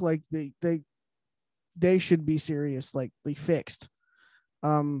teeth look like they should be serious, like they fixed.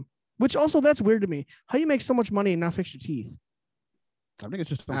 Which also that's weird to me. How you make so much money and not fix your teeth? I think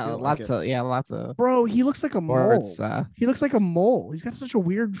it's just lots of. Bro, he looks like a mole. He looks like a mole. He's got such a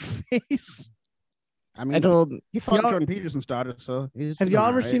weird face. I mean, he fought Jordan Peterson's daughter. So have y'all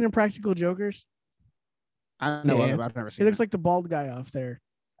ever seen Impractical Jokers? I know. Yeah. I've never seen. He looks like the bald guy off there.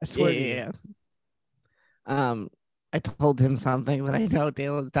 I swear. Yeah. I told him something that I know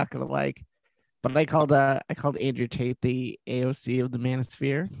Dalen's not gonna like. But I called Andrew Tate the AOC of the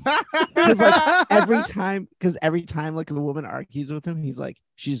manosphere. Because like every time like a woman argues with him, he's like,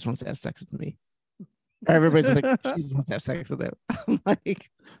 she just wants to have sex with me. Or everybody's like, she just wants to have sex with him. I'm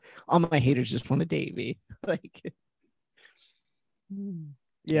like, all my haters just want to date me. Like,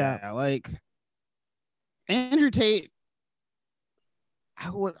 yeah, like Andrew Tate.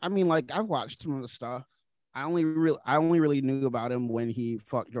 I've watched some of the stuff. I only really knew about him when he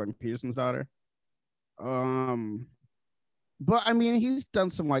fucked Jordan Peterson's daughter. But I mean, he's done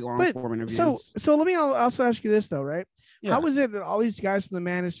some like long form interviews. So let me also ask you this though, right? Yeah. How is it that all these guys from the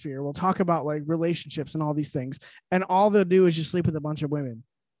manosphere will talk about like relationships and all these things, and all they'll do is just sleep with a bunch of women?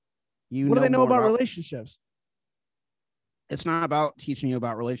 What do they know about relationships? It's not about teaching you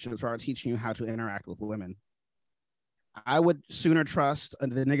about relationships, it's about teaching you how to interact with women. I would sooner trust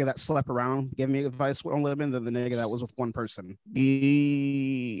the nigga that slept around giving me advice on women than the nigga that was with one person.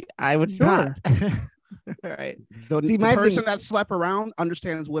 I would not. All right. The person that slept around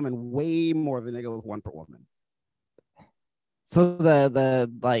understands women way more than nigga with one per woman. So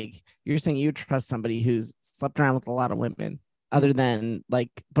the like you're saying you trust somebody who's slept around with a lot of women, other than like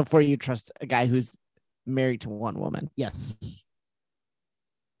before you trust a guy who's married to one woman. Yes.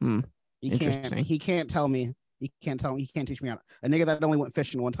 Interesting. He can't tell me. He can't teach me how to. A nigga that only went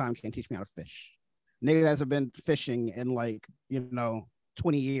fishing one time can't teach me how to fish. A nigga that's been fishing in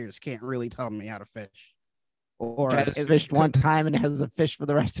 20 years can't really tell me how to fish. Or has fished one time and has a fish for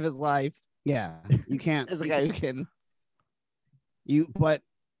the rest of his life. Yeah, you can't. As a guy who can. But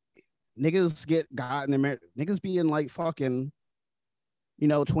niggas get got in their marriage. Niggas be in like fucking,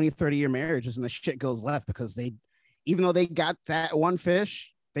 20, 30 year marriages and the shit goes left because even though they got that one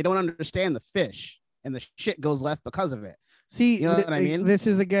fish, they don't understand the fish and the shit goes left because of it. See, you know what I mean? This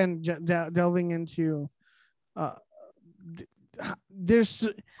is again delving into there's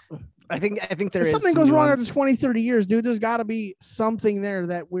I think there is something goes wrong after 20, 30 years, dude. There's got to be something there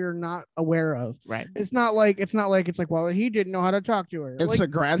that we're not aware of. Right. It's not like well, he didn't know how to talk to her. It's a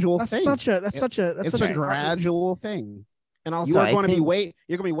gradual thing. That's such a gradual thing. And also, you're going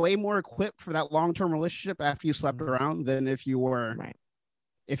to be way more equipped for that long-term relationship after you slept around than if you were,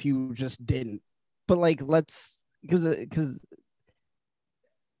 if you just didn't. But like, let's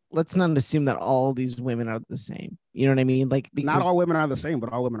not assume that all these women are the same. You know what I mean? Like, not all women are the same,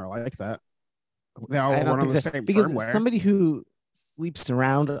 but all women are like that. They all run on the same because firmware. Somebody who sleeps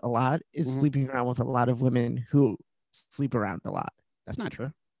around a lot is sleeping around with a lot of women who sleep around a lot. That's not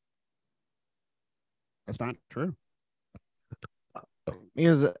true. That's not true.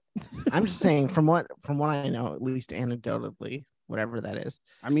 Because I'm just saying, from what I know, at least anecdotally, whatever that is.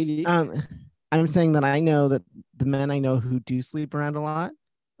 I mean, I'm saying that I know that the men I know who do sleep around a lot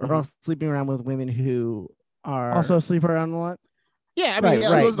are also sleeping around with women who are Also sleep around a lot. Yeah, I mean,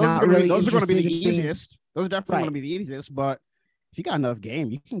 right. Those are going to be the interested in easiest. Those are definitely going to be the easiest. But if you got enough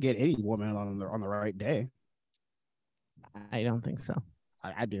game, you can get any woman on the right day. I don't think so.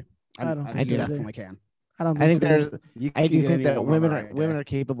 I do. I don't think I so definitely either. can. I don't I think think so. there's. I do think that women are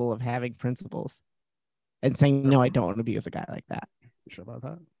capable of having principles, and saying no, I don't want to be with a guy like that. You sure about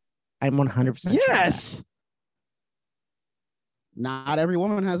that? I'm 100%. Yes. Sure not every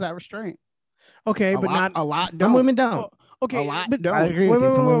woman has that restraint. Okay, but not a lot. Some women don't. Okay, a lot but don't. I agree wait, with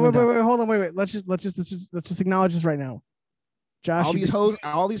you. Some women don't. wait, hold on, wait. Let's just acknowledge this right now. Josh,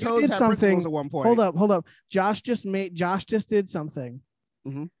 all these hoes did had something at one point. Hold up. Josh just did something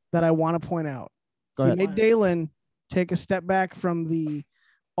that I want to point out. Go ahead. He made Dalen take a step back from the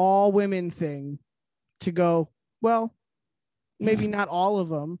all women thing to go, well, maybe not all of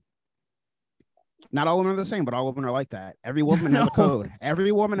them. Not all women are the same, but all women are like that. Every woman has a code.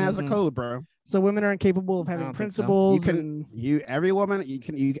 Every woman has a code, bro. So women aren't capable of having principles. Every woman,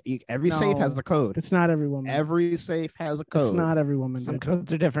 every safe has a code. It's not every woman. Every safe has a code. It's not every woman. Some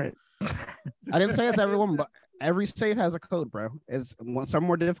codes are different. I didn't say it's every woman, but every safe has a code, bro. It's some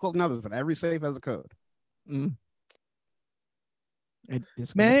more difficult than others, but every safe has a code. Man,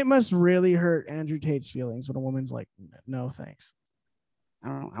 it must really hurt Andrew Tate's feelings when a woman's like, "No, thanks."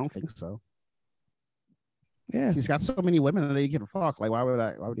 I don't think so. Yeah, he's got so many women that he can fuck. Like, why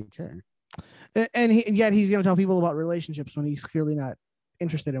would he care? And yet he's going to tell people about relationships when he's clearly not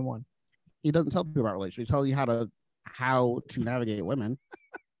interested in one. He doesn't tell people about relationships. He tells you how to navigate women.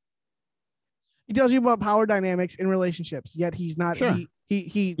 He tells you about power dynamics in relationships. Yet he's not. Sure.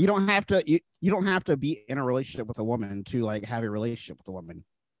 He. You don't have to. You don't have to be in a relationship with a woman to like have a relationship with a woman.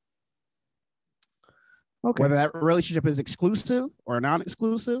 Okay. Whether that relationship is exclusive or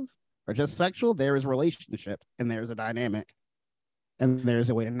non-exclusive or just sexual, there is a relationship and there's a dynamic, and there's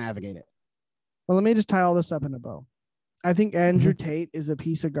a way to navigate it. Well, let me just tie all this up in a bow. I think Andrew Tate is a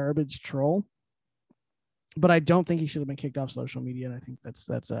piece of garbage troll, but I don't think he should have been kicked off social media. And I think that's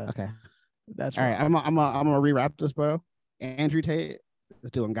okay. That's all right. I'm gonna rewrap this, bro. Andrew Tate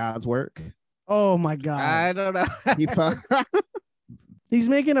is doing God's work. Oh my God. I don't know. He's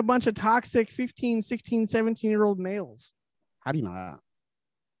making a bunch of toxic 15, 16, 17-year-old males. How do you know that?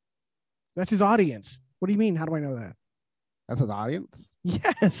 That's his audience. What do you mean? How do I know that? That's his audience?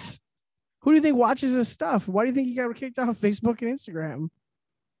 Yes. Who do you think watches his stuff? Why do you think he got kicked off Facebook and Instagram?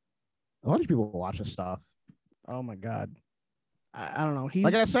 A lot of people watch his stuff. Oh my God. I don't know. He's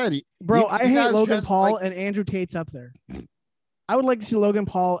like I said, I hate Logan Paul and Andrew Tate's up there. I would like to see Logan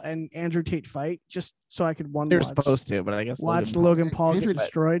Paul and Andrew Tate fight just so I could They're supposed to, but I guess watch Logan Paul get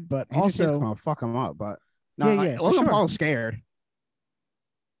destroyed. But Andrew also Tate's gonna fuck him up. But Logan Paul's scared.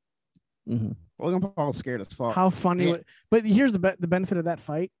 Logan Paul's scared as fuck. How funny! But here's the benefit of that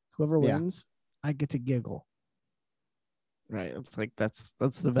fight: whoever wins, I get to giggle. Right. It's like that's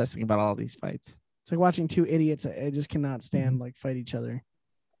the best thing about all these fights. It's like watching two idiots. I just cannot stand like fight each other.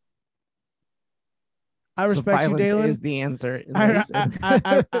 I respect you, Dalen. Is the answer. I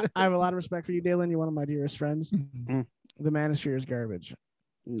have a lot of respect for you, Dalen. You're one of my dearest friends. The manosphere is garbage.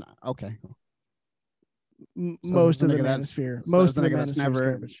 No, okay. Most of the manosphere. Most of the manosphere is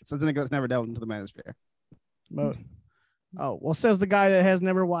garbage. So the nigga that's never delved into the manosphere. Oh, well, says the guy that has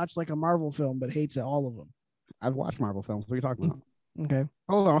never watched like a Marvel film but hates all of them. I've watched Marvel films. What are you talking about? Okay.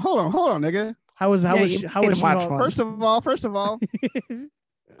 Hold on, nigga. How was First of all,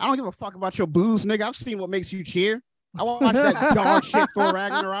 I don't give a fuck about your booze, nigga. I've seen what makes you cheer. I watched that dog shit Thor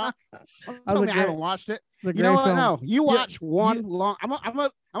Ragnarok. I haven't watched it. You know what? No, you watch long. I'm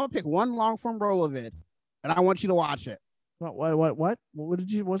gonna pick one long form role of it, and I want you to watch it. What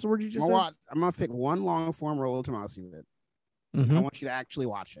did you? What's the word you just said? I'm gonna pick one long form role of Tomasi of it. I want you to actually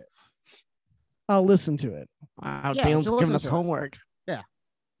watch it. I'll listen to it. Wow, Dale's giving us homework. Yeah.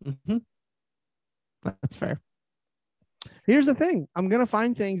 That's fair. Here's the thing: I'm gonna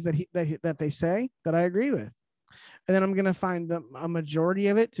find things that they say that I agree with, and then I'm gonna find a majority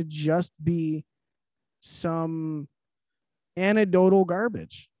of it to just be some anecdotal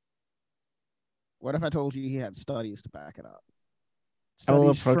garbage. What if I told you he had studies to back it up? I will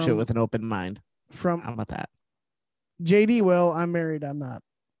approach it with an open mind. How about that? JD will. I'm married. I'm not.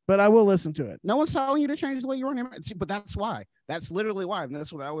 But I will listen to it. No one's telling you to change the way you run your marriage. But that's why. That's literally why. And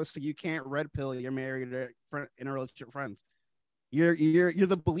that's what I always say. You can't red pill. You're married in a relationship with friends. You're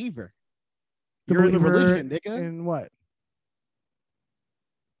the believer. You're in the religion, nigga. In what?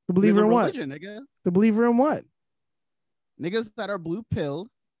 The believer in what? Nigga. The believer in what? Niggas that are blue pilled,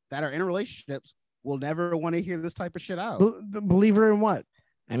 that are in relationships, will never want to hear this type of shit out. The believer in what?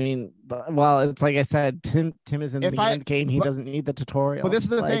 I mean, well, it's like I said, Tim is in the end game. He doesn't need the tutorial. But this is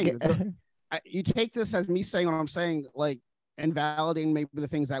the thing. You take this as me saying what I'm saying, like invalidating maybe the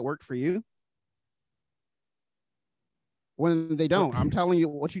things that work for you. When they don't, I'm telling you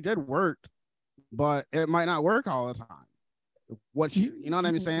what you did worked, but it might not work all the time. You know what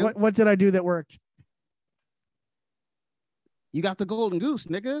I'm saying? What did I do that worked? You got the golden goose,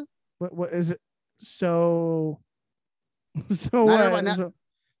 nigga. What is it? So what?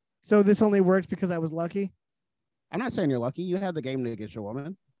 So this only worked because I was lucky? I'm not saying you're lucky. You had the game to get your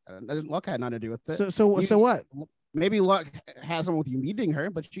woman. Luck had nothing to do with it. So what? Maybe luck has something with you meeting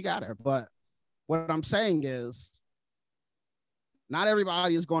her, but you got her. But what I'm saying is, not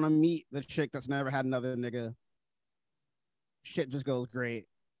everybody is going to meet the chick that's never had another nigga. Shit just goes great,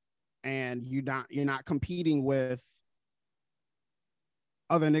 and you're not competing with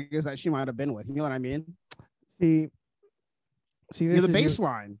other niggas that she might have been with. You know what I mean? See, you're the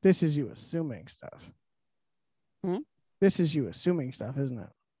baseline. This is you assuming stuff. This is you assuming stuff, isn't it?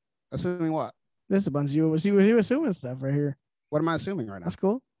 Assuming what? This is a bunch of you assuming stuff right here. What am I assuming right now? That's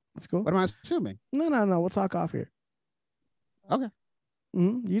cool. What am I assuming? No. We'll talk off here. Okay.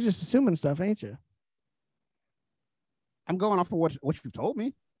 You just assuming stuff, ain't you? I'm going off of what you've told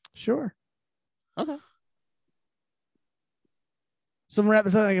me. Sure. Okay. So I'm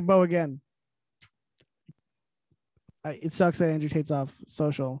wrapping something like a bow again. It sucks that Andrew Tate's off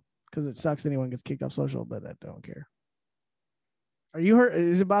social because it sucks anyone gets kicked off social, but I don't care. Are you hurt?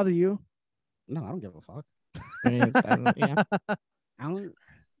 Does it bother you? No, I don't give a fuck. I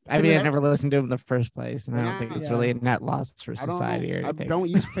mean, I never listened to him in the first place, and I don't think it's really a net loss for society or anything. I don't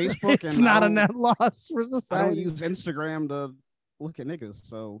use Facebook. It's not a net loss for society. I don't use Instagram to look at niggas,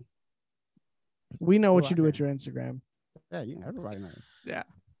 so we know what you do with your Instagram. Yeah, everybody knows. Yeah.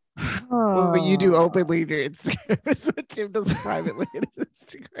 What you do openly in your Instagram is what Tim does privately in his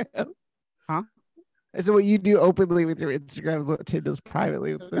Instagram. Huh? I said what you do openly with your Instagram is what Tim does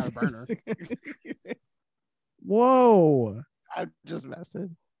privately with his burner. Whoa. I'm just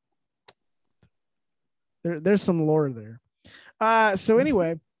messing. There's some lore there. So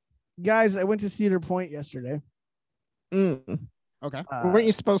anyway, guys, I went to Cedar Point yesterday. Okay. Weren't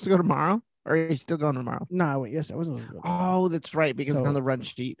you supposed to go tomorrow? Or are you still going tomorrow? No, I went. Yes, I wasn't. Oh, that's right. Because it's on the run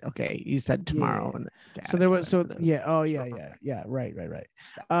sheet. Okay, you said tomorrow. Yeah. So there was. Yeah. Oh, yeah. Right.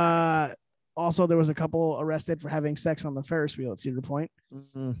 Also, there was a couple arrested for having sex on the Ferris wheel at Cedar Point.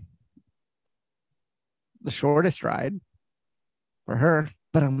 Mm-hmm. The shortest ride for her,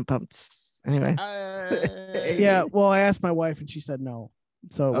 but I'm pumped. Anyway. Yeah. Well, I asked my wife and she said no,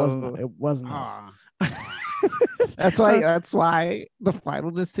 so it wasn't us. That's why the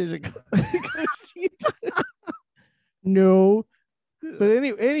final decision goes to you. No, but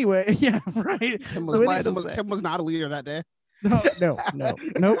anyway, yeah, right. Tim was not a leader that day. No.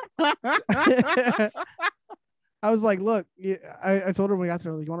 I was like, look, I told her when we got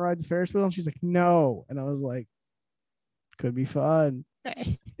there, like, you want to ride the Ferris wheel? And she's like, no. And I was like, could be fun.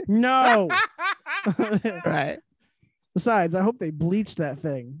 No. Right. Besides, I hope they bleach that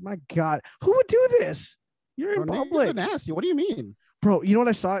thing. My God, who would do this? You're in public. Nasty. What do you mean, bro? You know what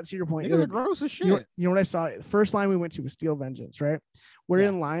I saw at Cedar Point? Niggas are gross as shit. You know what I saw? The first line we went to was Steel Vengeance, right? We're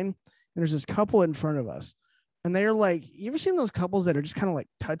in line, and there's this couple in front of us, and they're like, you ever seen those couples that are just kind of like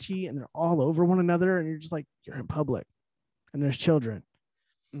touchy and they're all over one another, and you're just like, you're in public, and there's children.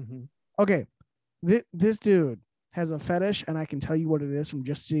 Mm-hmm. Okay, this dude has a fetish, and I can tell you what it is from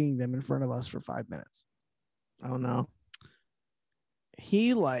just seeing them in front of us for 5 minutes. Oh no.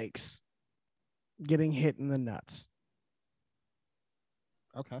 He likes getting hit in the nuts.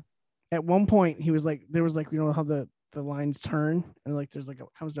 Okay. At one point, he was like, there was like, you know how the lines turn and like there's like it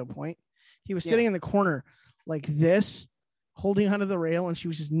comes to a point. He was sitting in the corner like this, holding onto the rail, and she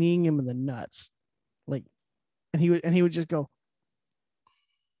was just kneeing him in the nuts, like, and he would just go.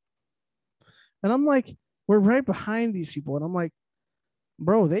 And I'm like, we're right behind these people, and I'm like,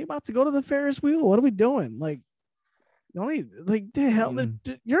 bro, they about to go to the Ferris wheel. What are we doing? Like, the hell,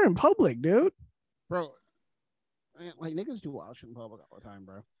 you're in public, dude. Bro, like niggas do wild shit in public all the time,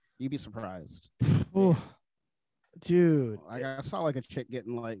 bro. You'd be surprised. Dude. Like, I saw like a chick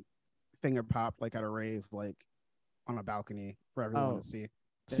getting like finger popped like at a rave, like on a balcony for everyone to see.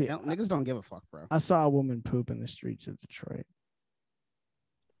 Niggas don't give a fuck, bro. I saw a woman poop in the streets of Detroit.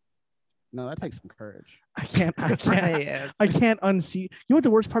 No, that takes some courage. I can't unsee. You know what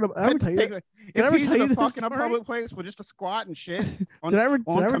the worst part of? I ever tell you. Did I ever tell you this fucking a public place with just a squat and shit on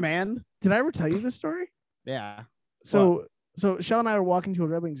command? Did I ever tell you this story? Yeah. So Shell and I were walking to a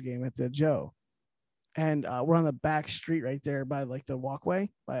Red Wings game at the Joe, and we're on the back street right there by like the walkway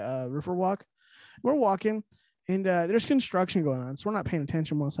by River Walk. We're walking, And there's construction going on, so we're not paying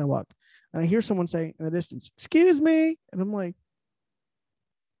attention once I walk. And I hear someone say in the distance, "Excuse me," and I'm like,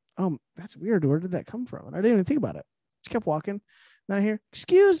 "Oh, that's weird. Where did that come from?" And I didn't even think about it. Just kept walking. And I hear,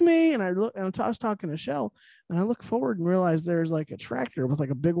 "Excuse me," and I look, and I was talking to Shell, and I look forward and realize there's like a tractor with like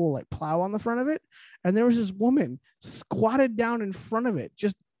a big old like plow on the front of it, and there was this woman squatted down in front of it,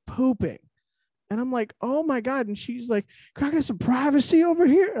 just pooping. And I'm like, "Oh my God!" And she's like, "Can I get some privacy over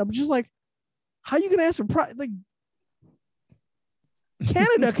here?" And I'm just like, "How you gonna ask for privacy? Like,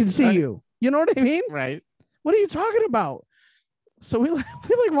 Canada can see you. You know what I mean? Right. What are you talking about?" So we like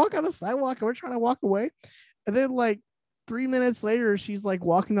walk on the sidewalk and we're trying to walk away. And then like 3 minutes later, she's like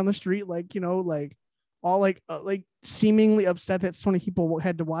walking down the street, like, you know, like all like seemingly upset that so many people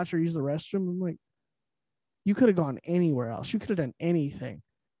had to watch her use the restroom. I'm like, you could have gone anywhere else. You could have done anything.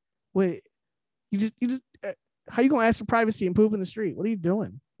 Wait, you just how you gonna ask for privacy and poop in the street? What are you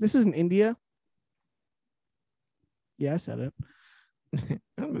doing? This isn't India. Yeah, I said it. I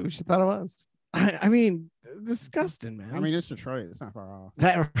don't know what you thought it was. I mean, disgusting, man. I mean, it's Detroit. It's not far off.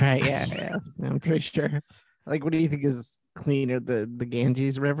 That right? Yeah. I'm pretty sure. Like, what do you think is cleaner, the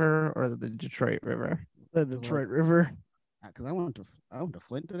Ganges River or the Detroit River? The Detroit River. Because I went to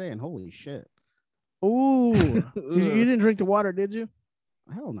Flint today, and holy shit! Ooh, you didn't drink the water, did you?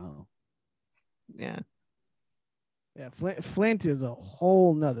 Hell no. Yeah. Yeah, Flint is a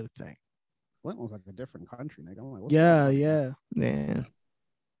whole nother thing. Flint was like a different country, nigga. I'm like, what's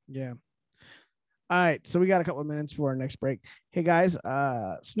Yeah. All right, so we got a couple of minutes for our next break. Hey guys,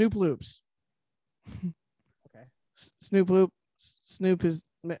 Snoop Loops. Okay. Snoop Loop. Snoop is.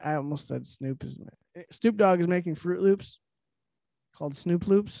 I almost said Snoop is. Snoop Dogg is making Fruit Loops called Snoop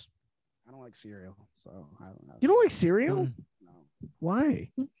Loops. I don't like cereal, so I don't know. You don't like cereal? No.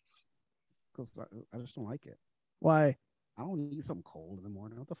 Why? Because I just don't like it. Why? I don't eat something cold in the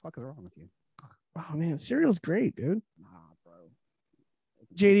morning. What the fuck is wrong with you? Oh man, cereal's great, dude. Nah, bro.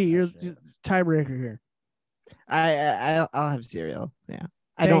 JD, you're tiebreaker here. I'll have cereal. Yeah.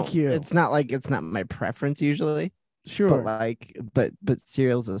 Thank you. It's not my preference usually. Sure. But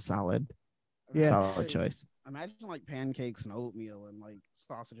cereal's a solid choice. Imagine like pancakes and oatmeal and like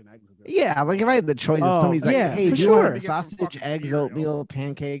sausage and eggs. Yeah, like if I had the choice, if somebody's like, "Hey, do you want sausage, eggs, oatmeal,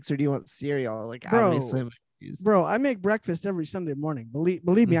 pancakes, or do you want cereal?" Like, obviously, bro, I make breakfast every Sunday morning.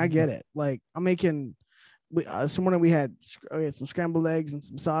 Believe me, I get it. Like, I'm making. This morning we had some scrambled eggs and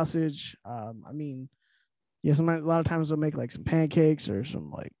some sausage. I mean, yeah, a lot of times I'll make like some pancakes or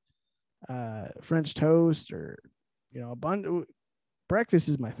some like French toast or a bunch. Breakfast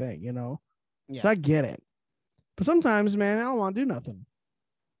is my thing, So I get it. But sometimes, man, I don't want to do nothing.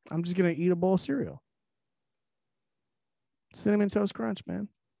 I'm just gonna eat a bowl of cereal. Cinnamon Toast Crunch, man.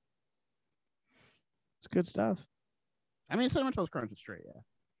 It's good stuff. I mean, Cinnamon Toast Crunch is straight, yeah.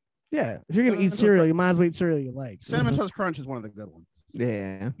 Yeah, if you're gonna eat cereal, you might as well eat cereal you like. Cinnamon Toast Crunch is one of the good ones.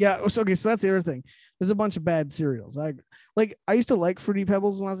 Yeah. Yeah. Okay, so that's the other thing. There's a bunch of bad cereals. I used to like Fruity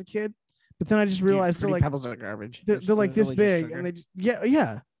Pebbles when I was a kid, but then I just realized Fruity Pebbles are garbage. They're like this big, and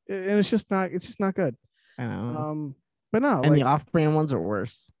and it's just not good. I know. But no, and the off-brand ones are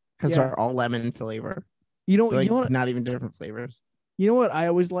worse because they're all lemon flavor. You know what? Not even different flavors. You know what I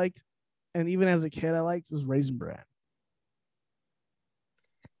always liked, and even as a kid I liked, was Raisin Bran.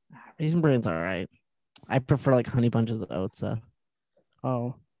 Raisin Bran's all right. I prefer like Honey Bunches of Oats though.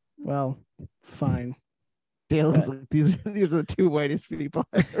 Oh, well, fine. Dylan's like, these are the two whitest people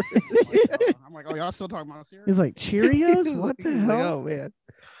ever. I'm like, oh, y'all still talking about cereal? He's like, Cheerios? What the hell? Like,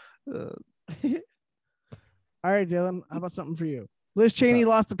 oh man. All right, Dylan, how about something for you? Liz Cheney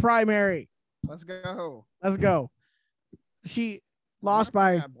lost the primary. Let's go. She lost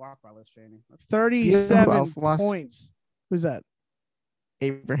by blocked by Liz Cheney. 37 points. Who's that?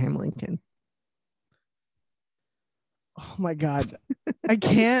 Abraham Lincoln. Oh my God. I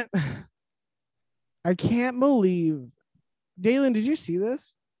can't believe. Dalen, did you see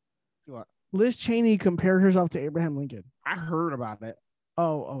this? What? Liz Cheney compared herself to Abraham Lincoln. I heard about it.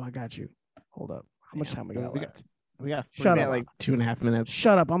 Oh, I got you. Hold up. How much time we got left? We got like 2.5 minutes.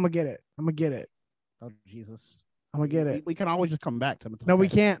 Shut up. I'm gonna get it. Oh Jesus. I'm gonna get it. We can always just come back to it. No, we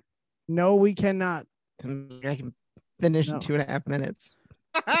can't. No, we cannot. I can finish in 2.5 minutes.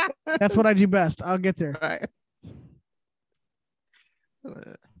 That's what I do best. I'll get there. All right.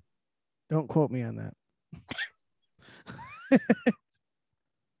 Don't quote me on that.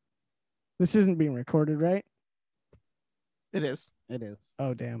 This isn't being recorded, right? It is.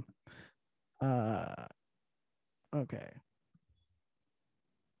 Oh, damn. Okay.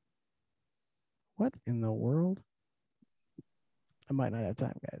 What in the world? I might not have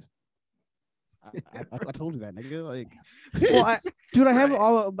time, guys. I told you that, nigga. Like, well, dude, I have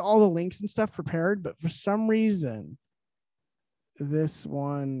all the links and stuff prepared, but for some reason, this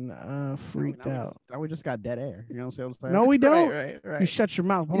one freaked out. Now we just got dead air. You know what I'm saying? No, we don't. Right. You shut your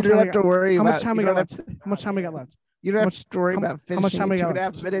mouth. You don't have to worry how about. much time we got left? How much time we got left? You don't have to worry about finishing. How much time we got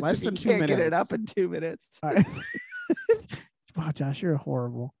left? 2.5 minutes. Less than 2 minutes. Get it minutes. up in 2 minutes. All right. Wow, Josh, you're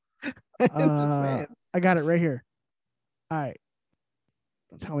horrible. I got it right here. All right.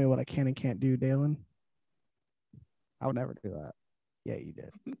 Don't tell me what I can and can't do, Dalen. I would never do that. Yeah, you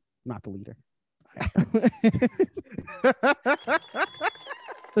did. Not the leader.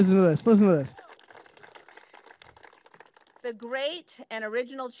 Listen to this. Listen to this. The great and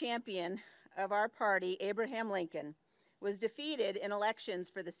original champion of our party, Abraham Lincoln, was defeated in elections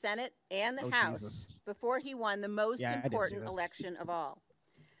for the Senate and the House before he won the most important election of all.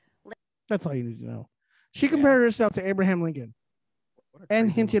 That's all you need to know. She compared herself to Abraham Lincoln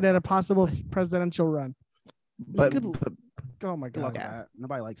and hinted at a possible presidential run. But oh my God. Look at that.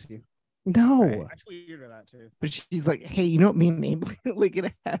 Nobody likes you. No. Right. I tweeted her that too. But she's like, hey, you know what me and Abe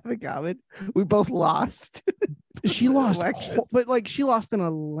Lincoln have in common? We both lost. She lost, but like she lost in a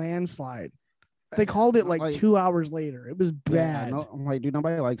landslide. They called it like 2 hours later. It was bad. Yeah, I'm like, dude,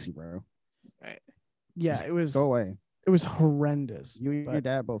 nobody likes you, bro. Right. Yeah, it was. Go away. It was horrendous. You and your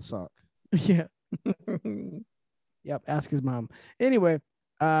dad both suck. Yeah. Yep. Ask his mom. Anyway,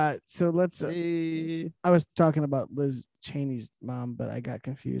 so let's. I was talking about Liz Cheney's mom, but I got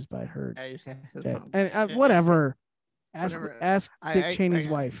confused by her. And whatever. Ask Dick Cheney's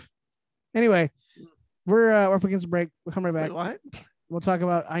wife. Anyway, we're up against a break. We'll come right back. Wait, what? We'll talk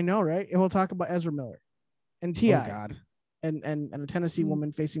about. I know, right? And we'll talk about Ezra Miller and T.I. Oh God. And a Tennessee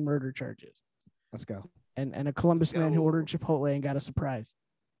woman facing murder charges. Let's go. And a Columbus man who ordered Chipotle and got a surprise.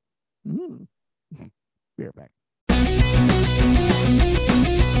 Be right back.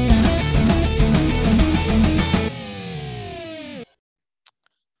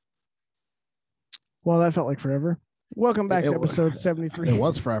 Well, that felt like forever. Welcome back to episode 73. It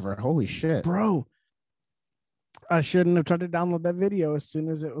was forever. Holy shit. Bro. I shouldn't have tried to download that video as soon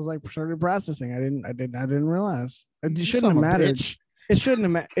as it was like started processing. I didn't realize. It shouldn't have mattered. It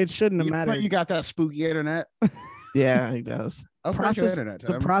shouldn't have mattered. You got that spooky internet. Yeah, he does.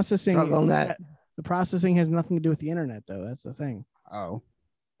 The processing has nothing to do with the internet, though. That's the thing. Oh.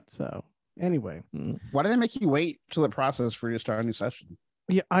 So anyway, why did they make you wait till the process for you to start a new session?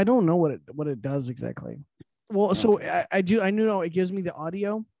 Yeah, I don't know what it does exactly. Well, so I know it gives me the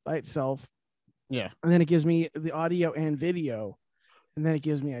audio by itself. Yeah. And then it gives me the audio and video. And then it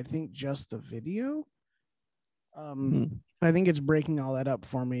gives me, I think, just the video. I think it's breaking all that up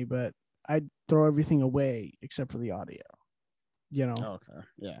for me, but I throw everything away except for the audio. You know? Okay.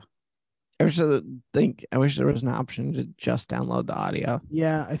 Yeah. I wish there was an option to just download the audio.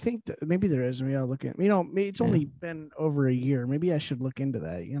 Yeah, I think that maybe there is. Maybe I'll look at. It's only been over a year. Maybe I should look into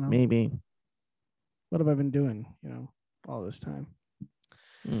that. Maybe. What have I been doing? All this time.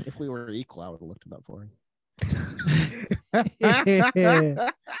 If we were equal, I would have looked it up for him.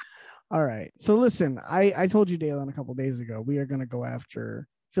 All right. So listen, I told you, Dalen, a couple days ago, we are going to go after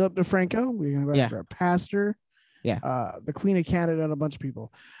Philip DeFranco. We're going to go after a pastor. Yeah. The Queen of Canada and a bunch of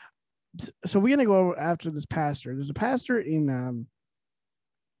people. So we're going to go after this pastor. There's a pastor in,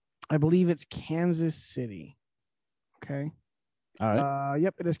 I believe it's Kansas City. Okay. All right.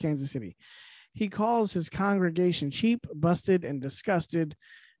 Yep, it is Kansas City. He calls his congregation cheap, busted, and disgusted.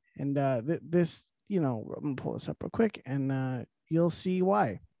 And this, I'm going to pull this up real quick, and you'll see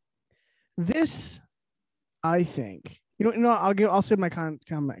why. This, I think, I'll save my comments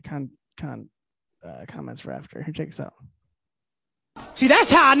for after. Here, check this out. See, that's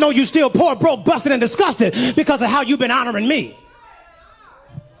how I know you still poor, broke, busted, and disgusted, because of how you've been honoring me.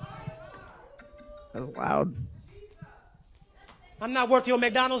 That's loud. I'm not worth your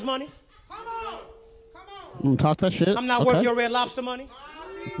McDonald's money. Talk that shit. I'm not worth your Red Lobster money.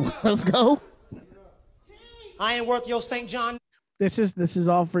 Let's go. I ain't worth your St. John. This is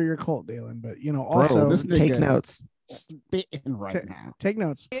all for your cult, Dalen. But also take notes. Spitting right now. Take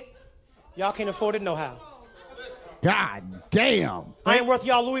notes. Y'all can't afford it no how. God damn. I ain't worth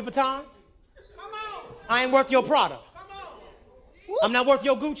y'all Louis Vuitton. I ain't worth your Prada. I'm not worth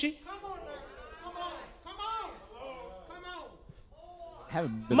your Gucci.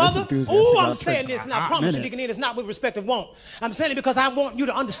 Mother, I'm saying this, and I promise you, Deacon, it's not with respect of want. I'm saying it because I want you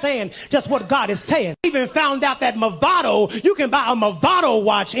to understand just what God is saying. I even found out that Movado, you can buy a Movado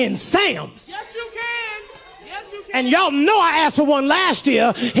watch in Sam's. Yes, you can. Yes, you can. And y'all know I asked for one last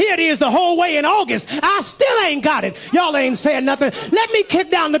year. Here it is the whole way in August. I still ain't got it. Y'all ain't saying nothing. Let me kick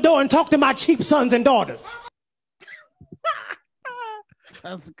down the door and talk to my cheap sons and daughters.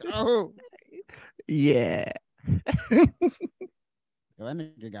 Let's go. Yeah. That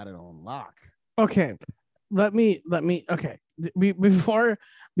nigga got it on lock. Okay, let me. Okay,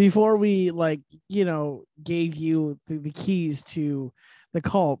 before we gave you the keys to the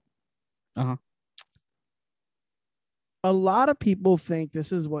cult. A lot of people think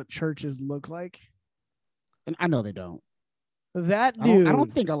this is what churches look like, and I know they don't. That dude, I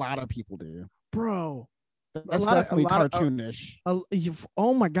don't think a lot of people do, bro. That's definitely cartoonish.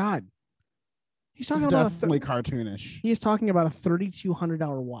 Oh my god, he's talking about definitely cartoonish. He is talking about a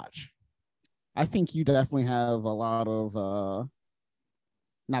 $3,200 watch. I think you definitely have a lot of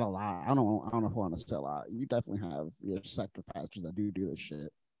not a lot. I don't know if I want to say a lot. You definitely have your sector pastors that do this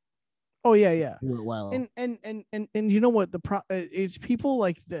shit. Oh yeah. Do it well. And you know what it's people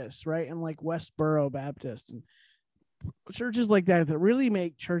like this, right? And like Westboro Baptist and churches like that really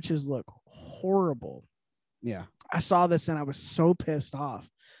make churches look horrible. Yeah. I saw this and I was so pissed off.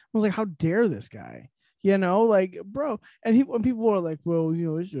 I was like, how dare this guy? You know, like, bro. And when people are like, well, you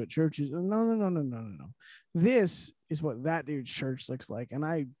know, this is what churches. No. This is what that dude's church looks like. And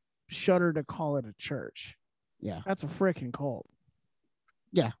I shudder to call it a church. Yeah. That's a freaking cult.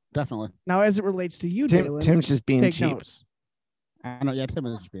 Yeah, definitely. Now, as it relates to you, Tim's just being cheap. Notes. I know. Yeah, Tim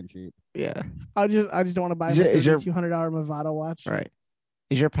is just being cheap. Yeah. I just don't want to buy a $200 Movado watch. Right.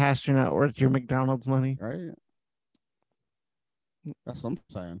 Is your pastor not worth your McDonald's money? Right. That's what I'm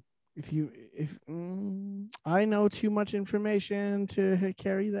saying. If I know too much information to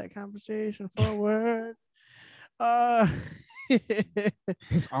carry that conversation forward.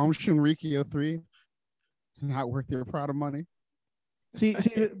 His Shinrikyo 3 not worth your Prada money. See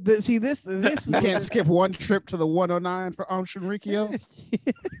this you can't skip one trip to the 109 for Shinrikyo.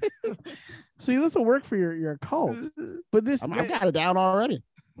 See, this will work for your cult, but I got it down already.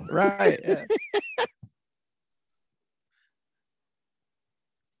 Right. Yeah.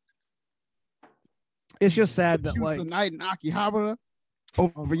 It's just sad that choose the night in Akihabara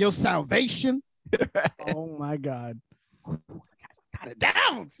over your salvation. Oh my god. Got it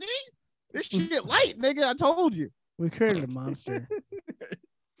down. See? This shit light, nigga. I told you. We created a monster.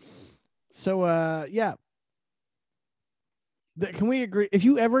 So yeah. Can we agree? If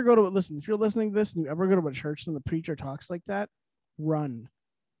you ever go to if you're listening to this and you ever go to a church and the preacher talks like that, run.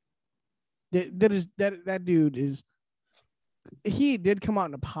 That dude is. He did come out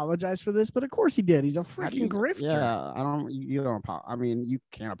and apologize for this, but of course he did. He's a freaking grifter. Yeah, you don't. I mean, you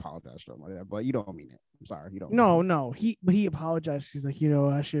can't apologize to him like that, but you don't mean it. I'm sorry, you don't. No. He apologized. He's like,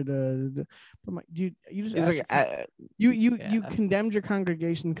 I should. But dude, you just you condemned your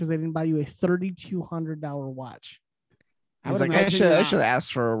congregation because they didn't buy you a $3,200 watch. I was like, I should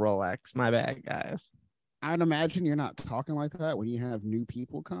ask for a Rolex. My bad, guys. I'd imagine you're not talking like that when you have new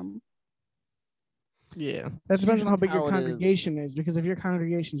people come. Yeah, that depends on how big your congregation is, because if your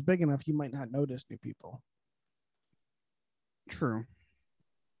congregation is big enough, you might not notice new people. True.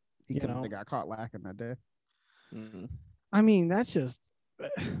 They got caught lacking that day. Mm-hmm. I mean, that's just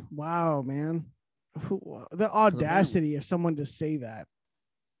wow, man. The audacity of someone to say that.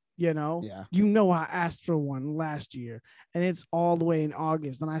 Yeah. I asked for one last year, and it's all the way in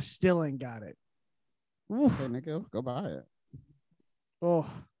August, and I still ain't got it. Oof. Hey, nigga, go buy it. Oh,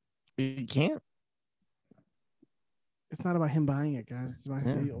 you can't. It's not about him buying it, guys. It's about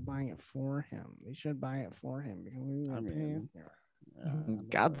people buying it for him. They should buy it for him because we want to pay him.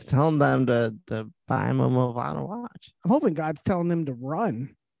 God's telling them to buy him a Movado watch. I'm hoping God's telling them to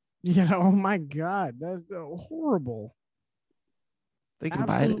run. Oh my God, that's horrible. They can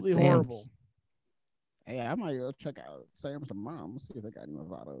absolutely buy it at horrible. Sam's. Hey, I might go check out Sam's tomorrow. See if they got any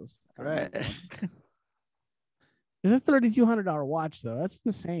Movados. Right. It's a $3,200 watch though. That's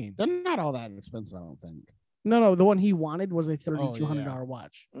insane. They're not all that expensive, I don't think. No, the one he wanted was a $3,200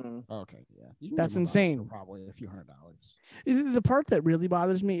 watch. Mm-hmm. Okay, yeah, that's insane. Probably a few $100. The part that really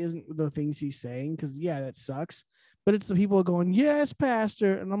bothers me isn't the things he's saying, because that sucks. But it's the people going, "Yes,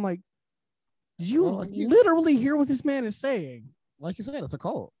 Pastor," and I'm like, "Did you literally hear what this man is saying?" Like you said, it's a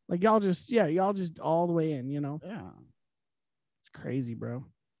cult. Like y'all just all the way in, Yeah, it's crazy, bro.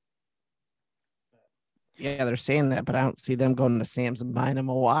 Yeah, they're saying that, but I don't see them going to Sam's and buying him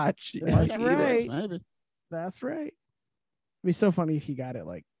a watch. That's right. Maybe. That's right. It'd be so funny if he got it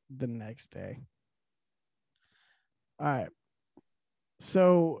like the next day. All right.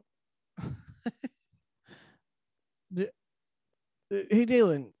 So, hey,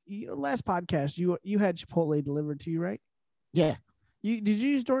 Dalen, last podcast you had Chipotle delivered to you, right? Yeah. Did you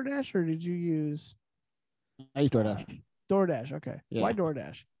use DoorDash or did you use? I use DoorDash. DoorDash, okay. Yeah. Why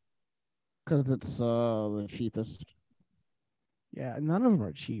DoorDash? Because it's the cheapest. Yeah, none of them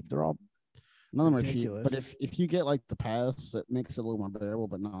are cheap. They're all None of them are cheap. But if you get like the pass, it makes it a little more bearable.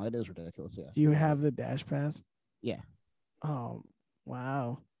 But no, it is ridiculous. Yeah. Do you have the Dash Pass? Yeah. Oh,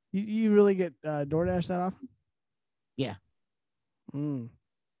 wow. You really get DoorDash that often? Yeah.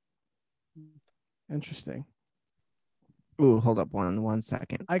 Interesting. Ooh, hold up one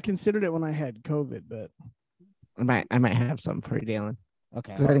second. I considered it when I had COVID, but I might have something for you, Dalen.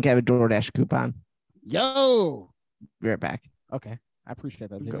 Okay. I think I have a DoorDash coupon. Yo. Be right back. Okay. I appreciate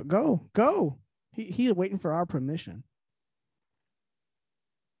that. Go. He's waiting for our permission.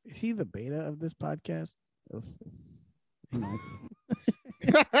 Is he the beta of this podcast?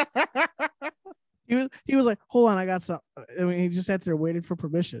 He was like, hold on, I got some. I mean, he just sat there waiting for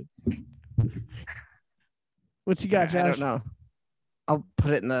permission. What you got, Josh? I don't know. I'll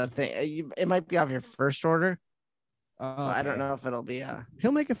put it in the thing. It might be off your first order. So I don't know if it'll be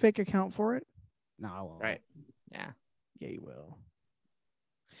He'll make a fake account for it. No, I won't. Right. Yeah. Yeah, he will.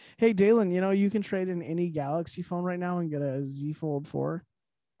 Hey, Dalen, you can trade in any Galaxy phone right now and get a Z Fold 4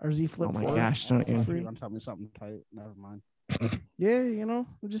 or Z Flip 4. Oh my gosh, don't even. You're gonna tell me something tight. Never mind. Yeah, I'm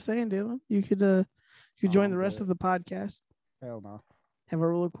just saying, Dalen. You could join the rest of the podcast. Hell no. Have a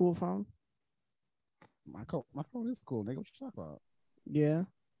really cool phone. My phone is cool, nigga. What you talking about? Yeah.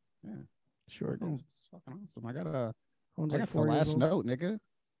 Yeah. Sure it is. It's fucking awesome. I got the the last note, nigga.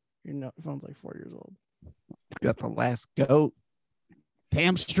 Your phone's like 4 years old. Got the last goat.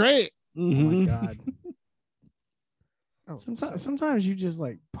 Damn straight. Mm-hmm. Oh my god. Sometimes you just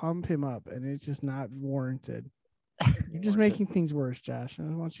like pump him up and it's just not warranted. You're just making things worse, Josh. I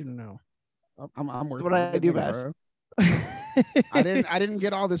want you to know. I'm working. That's what I do best. I didn't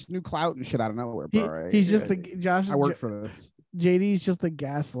get all this new clout and shit out of nowhere, bro. Right? He's just Josh. I work for this. JD's just the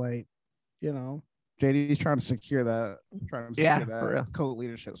gaslight, JD's trying to secure that. Cult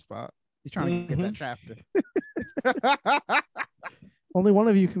leadership spot. He's trying to get that chapter. Only one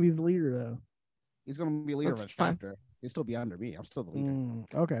of you can be the leader, though. He's going to be leader of a chapter. He'll still be under me. I'm still the leader.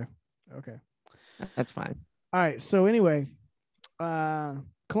 Okay. That's fine. All right. So anyway,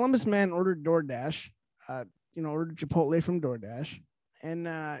 Columbus man ordered DoorDash. Ordered Chipotle from DoorDash, and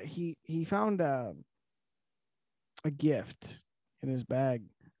he found a gift in his bag.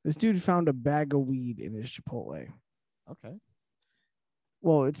 This dude found a bag of weed in his Chipotle. Okay.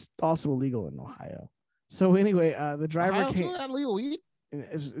 Well, it's also illegal in Ohio. So anyway, the driver came. Illegal weed?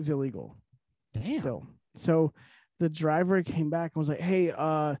 It's illegal. Damn. So the driver came back and was like, "Hey,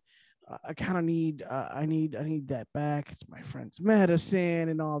 I kind of need I need that back. It's my friend's medicine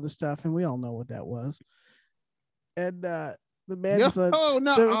and all this stuff." And we all know what that was. And the man said, "Oh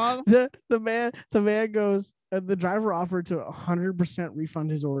no!" The man goes. The driver offered to 100%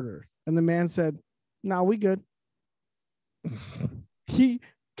 refund his order, and the man said, "No, we good." He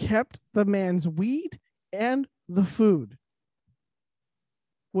kept the man's weed and the food.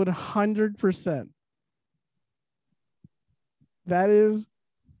 100%. That is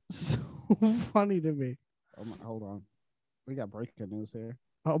so funny to me. Hold on, we got breaking news here.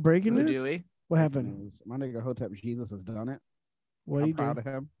 Oh, breaking news? Do we? What happened? My nigga Hotep Jesus has done it. What I'm proud of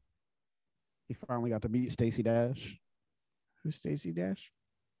him. He finally got to meet Stacey Dash. Who's Stacey Dash?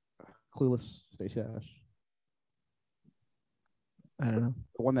 Clueless Stacey Dash. I don't know.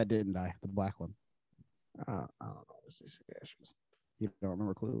 The one that didn't die, the black one. I don't know what Stacey Dash is. You don't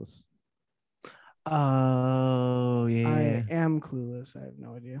remember Clueless? Oh, yeah. I am clueless. I have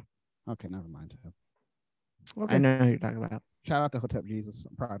no idea. Okay, never mind. Okay. I know who you're talking about. Shout out to Hotep Jesus.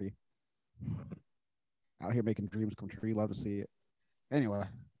 I'm proud of you. Out here making dreams come true. Love to see it. Anyway.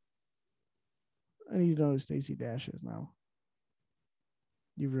 I need to know who Stacey Dash is now.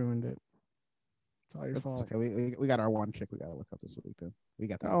 You ruined it. It's all your fault. Okay, we got our one chick we got to look up this week then. We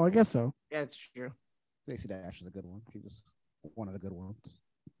got that. Oh, I guess so. Yeah, it's true. Stacey Dash is a good one. She was one of the good ones.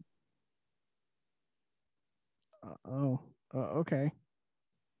 Okay.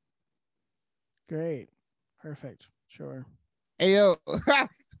 Great. Perfect. Sure. Hey, yo. I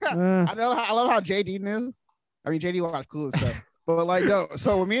love how JD knew. I mean, JD watched Clueless stuff. But like, yo,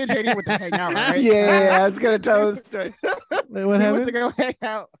 so when me and JD went to hang out, right? Yeah, I was going to tell the story. Wait, what happened? We went to go hang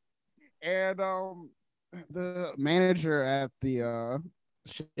out. And the manager at the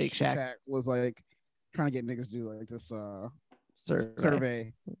Shake Shack was like trying to get niggas to do like this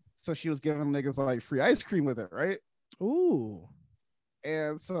survey. So she was giving niggas like free ice cream with it, right? Ooh.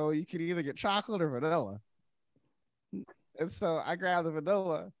 And so you could either get chocolate or vanilla. And so I grabbed the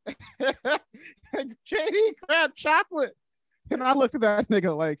vanilla. And JD grabbed chocolate. And I looked at that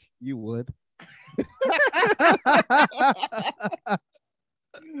nigga like, you would.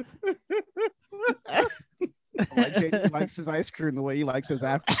 Like JD likes his ice cream the way he likes his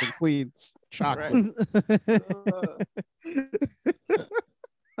African Queens chocolate.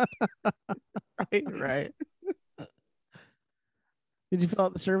 right. Did you fill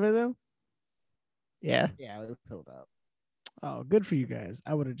out the survey though? Yeah. Yeah, it was filled out. Oh, good for you guys.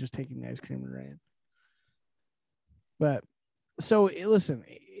 I would have just taken the ice cream and ran. But so listen,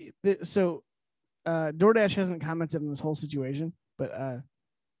 so DoorDash hasn't commented on this whole situation, but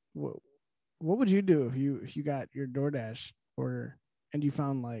what would you do if you got your DoorDash order and you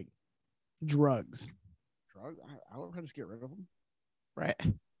found like drugs? Drugs? I would just get rid of them. Right.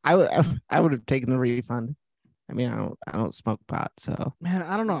 I would have taken the refund. I mean, I don't smoke pot, so man,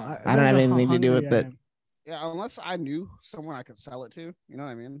 I don't know. I don't have anything to do with it. Yeah, unless I knew someone I could sell it to. You know what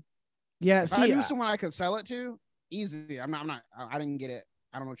I mean? Yeah. If I knew someone I could sell it to, easy. I'm not. I didn't get it.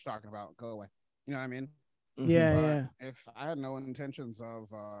 I don't know what you're talking about. Go away. You know what I mean? Yeah, but yeah. If I had no intentions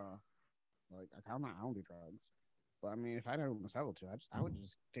of like I don't do drugs, but I mean, if I didn't want to sell it to, I would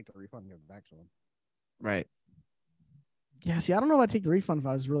just take the refund and give it back to them. Right. Yeah. See, I don't know if I'd take the refund if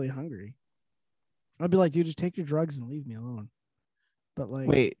I was really hungry. I'd be like, dude, just take your drugs and leave me alone. But like,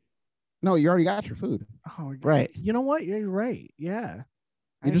 wait, no, you already got your food. Oh, right. You know what? You're right. Yeah.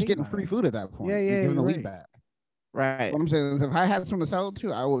 You're just getting free food at that point. Yeah, You're giving the right. weed back. Right. What I'm saying is, if I had someone to sell it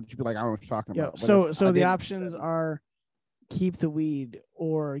to, I would be like, I don't know what you're talking about. So the options are keep the weed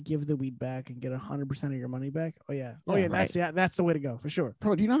or give the weed back and get 100% of your money back. Oh yeah. Oh yeah. Right. That's the way to go for sure.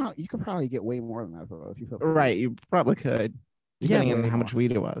 Bro, do you know how you could probably get way more than that, bro? If you feel right, you probably could, depending on how much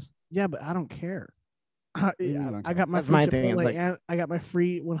weed it was. Yeah, but I don't care. I got my That's free my thing, Chipotle like, and I got my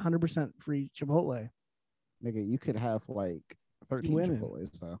free 100% free Chipotle. Nigga, you could have like 13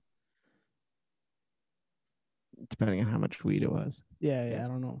 Chipotles though. Depending on how much weed it was. Yeah, I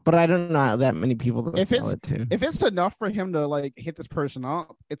don't know. But I don't know that many people that sell it to. If it's enough for him to like hit this person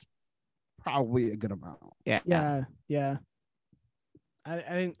up, it's probably a good amount. Yeah.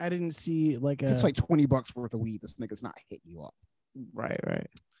 I didn't see like it's like $20 worth of weed. This nigga's not hitting you up. Right.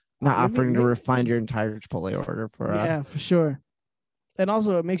 Not offering to refund your entire Chipotle order for for sure. And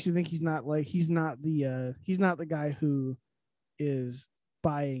also it makes you think he's not the guy who is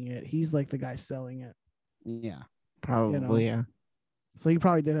buying it. He's like the guy selling it. Yeah. Probably, yeah. So he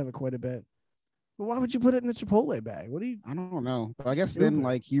probably did have it quite a bit. But why would you put it in the Chipotle bag? I don't know. But I guess then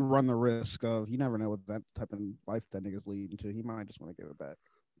like you run the risk of you never know what that type of life that nigga's leading to. He might just want to give it back.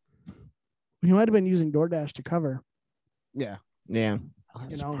 He might have been using DoorDash to cover. Yeah. Yeah.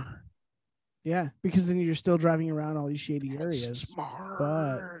 You know. Yeah, because then you're still driving around all these shady areas. Smart.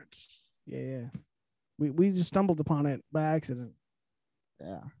 But yeah. We just stumbled upon it by accident.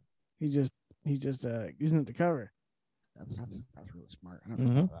 Yeah. He's just using it to cover. That's really smart. I don't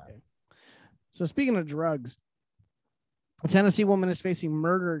know about that. So speaking of drugs, a Tennessee woman is facing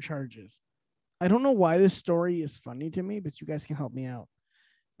murder charges. I don't know why this story is funny to me, but you guys can help me out.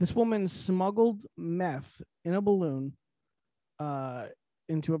 This woman smuggled meth in a balloon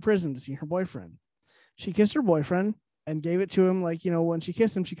into a prison to see her boyfriend. She kissed her boyfriend and gave it to him. Like, you know, when she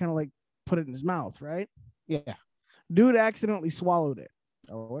kissed him, she kind of like put it in his mouth, right? Yeah. Dude accidentally swallowed it.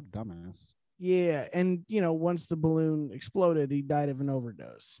 Oh, what a dumbass. Yeah. And, you know, once the balloon exploded, he died of an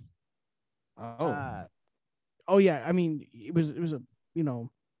overdose. Oh yeah. I mean, it was a, you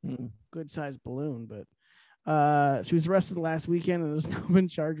know, good sized balloon, but she was arrested last weekend and has now been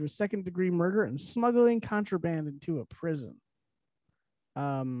charged with second-degree murder and smuggling contraband into a prison.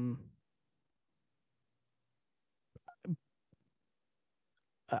 Don't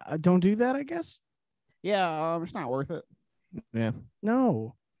do that, I guess. Yeah, it's not worth it. Yeah.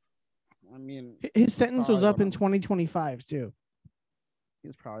 No. I mean, his sentence was up in 2025 too. He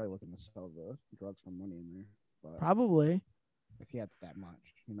was probably looking to sell the drugs for money in there. But probably. If he had that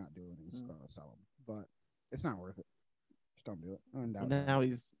much, he's not doing it. He's going to sell them. But it's not worth it. Just don't do it. Now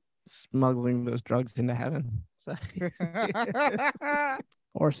he's smuggling those drugs into heaven.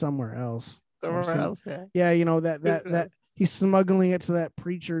 Or somewhere else. Somewhere else, yeah. Yeah, you know, that he's smuggling it to that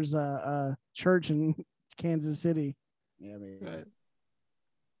preacher's church in Kansas City. Yeah, maybe. Right.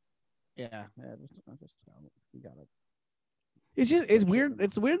 Yeah, just you got it. It's weird.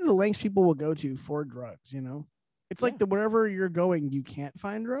 It's weird the lengths people will go to for drugs, you know? It's like wherever you're going, you can't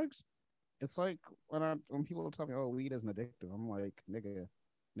find drugs. It's like when people tell me, oh, weed isn't addictive, I'm like,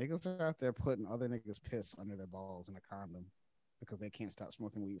 niggas are out there putting other niggas' piss under their balls in a condom because they can't stop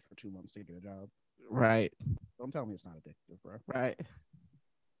smoking weed for 2 months to get a job. Right. Don't tell me it's not addictive, bro. Right.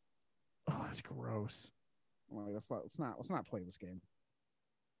 Oh, that's gross. I'm like, let's not play this game.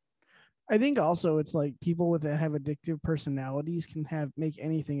 I think also it's like people that have addictive personalities can make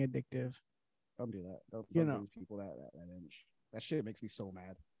anything addictive. Don't do that. Don't know, people that shit makes me so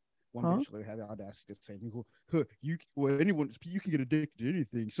mad. One bitch literally had the audacity to say, you can get addicted to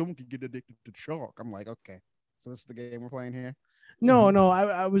anything. Someone can get addicted to chalk. I'm like, okay, so this is the game we're playing here. No,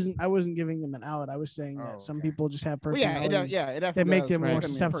 I wasn't giving them an out. I was saying that some people just have personalities that make them more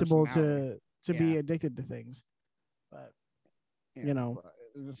susceptible to be addicted to things. But but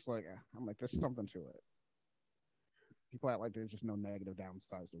it's just like I'm like, there's something to it. People act like there's just no negative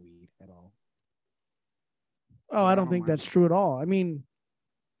downsides to weed at all. Oh, I don't think that's true at all. I mean,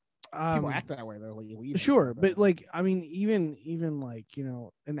 people act that way though. Weed sure, but like, I mean, even like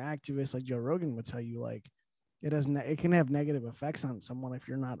an activist like Joe Rogan would tell you like it can have negative effects on someone if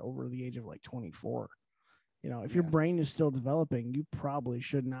you're not over the age of like 24. If your brain is still developing, you probably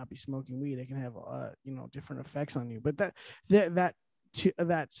should not be smoking weed. It can have different effects on you. But that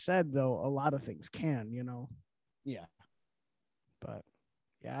said, though, a lot of things can. Yeah. But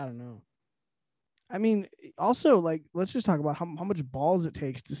yeah, I don't know. I mean, also, like, let's just talk about how much balls it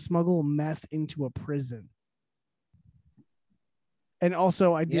takes to smuggle meth into a prison. And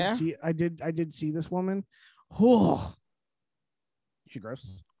also, I did see this woman. Oh, she gross.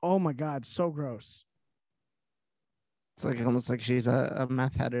 Oh my God, so gross. It's like almost like she's a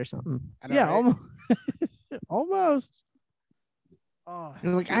meth head or something. Yeah, almost. Almost. Oh,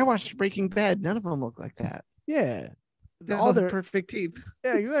 you're like, I watched Breaking Bad. None of them look like that. Yeah. All their perfect teeth.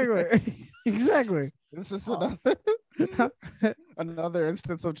 Yeah, exactly. Exactly. This is another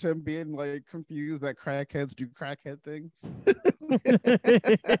instance of Tim being like confused that crackheads do crackhead things.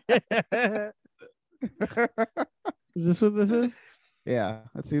 Is this what this is? Yeah,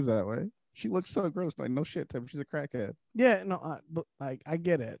 it seems that way. She looks so gross. Like, no shit, Tim. She's a crackhead. Yeah, no, but like, I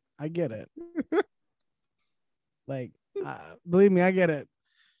get it. Like, believe me, I get it.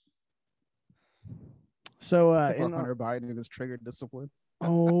 So, Hunter Biden is triggered discipline.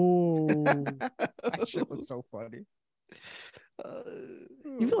 Oh, that shit was so funny.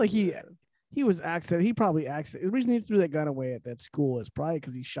 You feel like he was accident. He probably accident. The reason he threw that gun away at that school is probably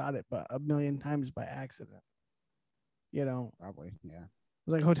because he shot it, but 1,000,000 times by accident. Probably, yeah. It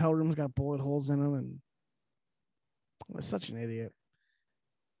was like hotel rooms got bullet holes in them, and was such an idiot.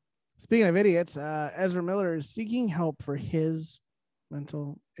 Speaking of idiots, Ezra Miller is seeking help for his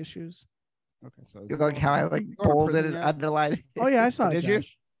mental issues. Okay, so you like how I like bolded and underlined. Oh yeah, I saw it. Did you?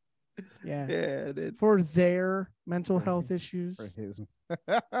 Yeah, yeah, I did. For their mental health issues. For his.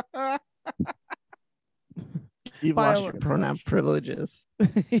 You've lost your pronoun privileges.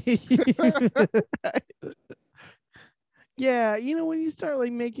 Yeah, when you start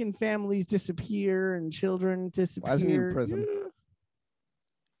like making families disappear and children disappear. Why isn't he in prison?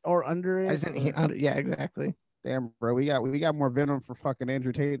 Or under it. Isn't he under? Yeah, exactly. Damn, bro, we got more venom for fucking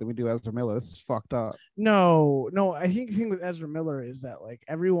Andrew Tate than we do Ezra Miller. This is fucked up. No. I think the thing with Ezra Miller is that like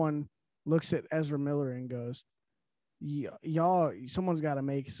everyone looks at Ezra Miller and goes, y'all, someone's got to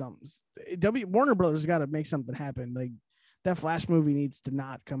make something. Warner Brothers got to make something happen. Like that Flash movie needs to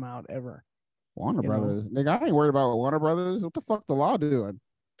not come out ever. Warner Brothers, nigga, I ain't worried about Warner Brothers. What the fuck the law doing?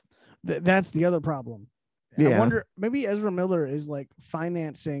 That's the other problem. Yeah. I wonder, maybe Ezra Miller is like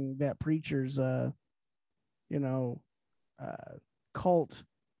financing that preacher's cult.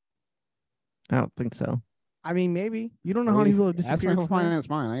 I don't think so. I mean, maybe. You don't know how many people have disappeared. That's finance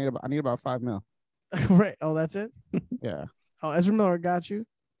mine. I need about $5 million. Right. Oh, that's it? Yeah. Oh, Ezra Miller got you?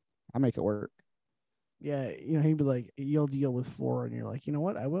 I make it work. Yeah, he'd be like, you'll deal with 4, and you're like, you know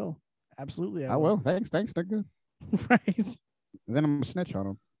what? I will. Absolutely, I will. Thanks, nigga. Right. And then I'm gonna snitch on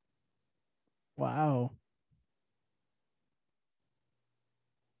him. Wow.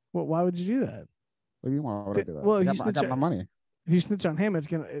 Well, why would you do that? What do you want? Why would I do that? Well, I got my money. If you snitch on him, it's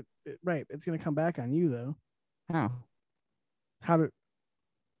gonna it's gonna come back on you though. How?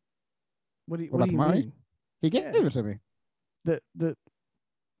 What do you money? mean? He gave it to me.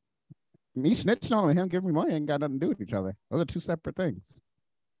 Me snitching on him giving me money ain't got nothing to do with each other. Those are two separate things.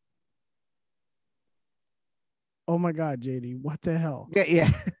 Oh my God, JD, what the hell? Yeah.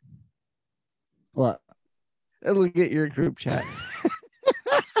 What? Look at your group chat.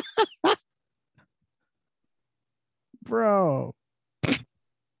 Bro.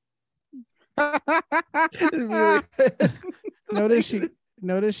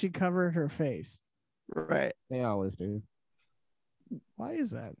 Notice she covered her face. Right. They always do. Why is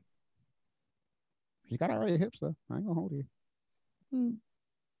that? She got already hips though. I ain't gonna hold you.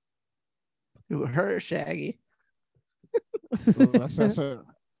 Her Shaggy. That's a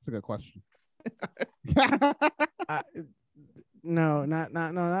good question. No,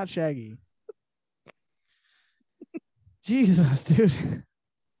 not Shaggy. Jesus, dude.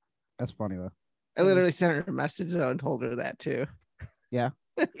 That's funny though. I literally sent her a message though and told her that too. Yeah.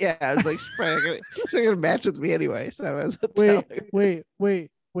 Yeah, I was like, she's probably gonna match with me anyway. So I was wait.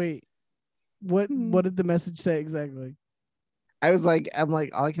 What did the message say exactly? I'm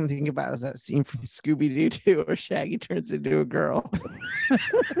like, all I can think about is that scene from Scooby Doo 2 where Shaggy turns into a girl.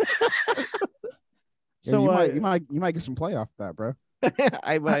 So you might get some play off that, bro.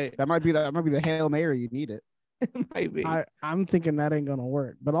 I might. That might be the Hail Mary you need it. It might be. I'm thinking that ain't gonna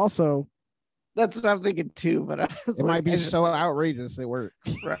work, but also that's what I'm thinking too. But it might be so outrageous it works.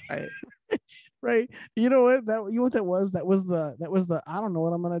 Right. Right. You know what? That was the I don't know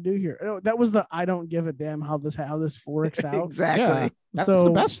what I'm gonna do here. That was the I don't give a damn how this works out. Exactly. Yeah, that's the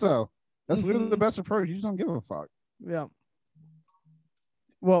best though. That's literally the best approach. You just don't give a fuck. Yeah.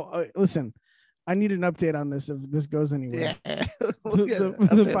 Well, listen, I need an update on this if this goes anywhere. Yeah.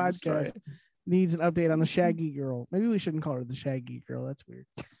 The podcast needs an update on the Shaggy girl. Maybe we shouldn't call her the Shaggy girl. That's weird.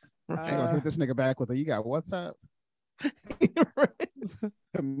 I'm gonna hit this nigga back with you got WhatsApp?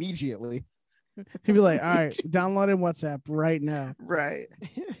 Immediately. He'd be like, all right, download in WhatsApp right now. Right.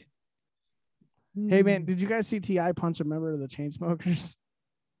 Hey man, did you guys see T.I. punch a member of the Chainsmokers?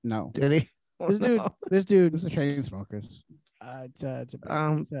 No. Did he? This dude. Who's the Chainsmokers?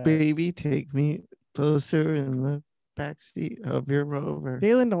 Baby, take me closer in the backseat of your Rover.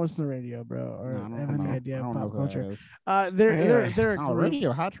 Dalen don't listen to radio, bro, or have any idea of pop culture. They're a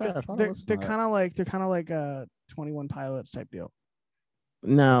radio hot trash. They're kind of like a 21 Pilots type deal.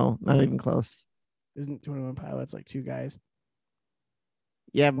 No, not even close. Isn't 21 Pilots like two guys?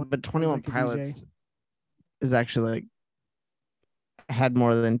 Yeah, but 21 like Pilots is actually like had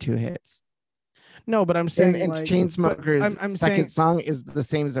more than 2 hits. No, but I'm saying and like Chainsmokers' I'm second song is the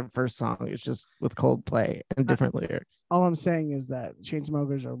same as their first song. It's just with Coldplay and different lyrics. All I'm saying is that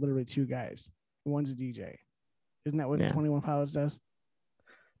Chainsmokers are literally 2 guys. One's a DJ. Isn't that what 21 Pilots does?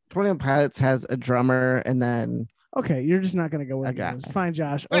 21 Pilots has a drummer and then. Okay, you're just not gonna go with this. Fine,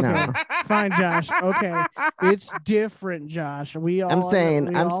 Josh. Okay, no. Fine, Josh. Okay, it's different, Josh. I'm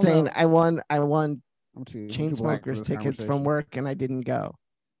saying I won Chainsmokers tickets from work and I didn't go.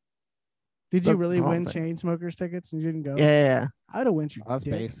 Did you really win Chainsmokers tickets and you didn't go? Yeah. I'd have went you. That's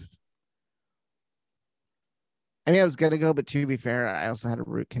based. I mean, I was gonna go, but to be fair, I also had a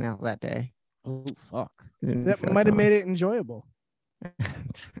root canal that day. Oh fuck! That might have made it enjoyable.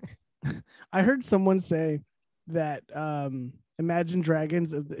 I heard someone say that Imagine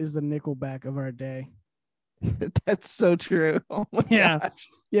Dragons is the Nickelback of our day. That's so true. Oh my gosh.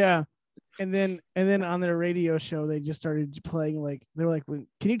 Yeah. And then on their radio show, they just started playing they were like,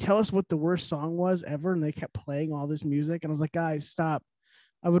 "Can you tell us what the worst song was ever?" And they kept playing all this music, and I was like, "Guys, stop!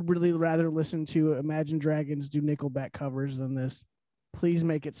 I would really rather listen to Imagine Dragons do Nickelback covers than this. Please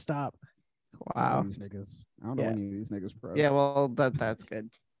make it stop." Wow. These niggas. I don't know any of these niggas, bro. Yeah, well, that's good.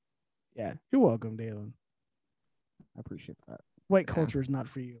 Yeah, you're welcome, Dalen. I appreciate that. White culture is not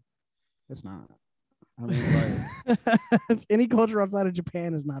for you. It's not. I mean, like, any culture outside of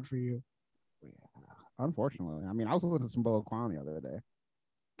Japan is not for you. Unfortunately, I mean, I was listening to some Boa Kwan the other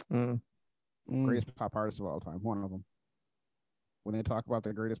day. Greatest pop artist of all time, one of them. When they talk about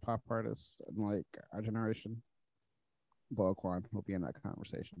the greatest pop artists in like our generation, Boa Kwan will be in that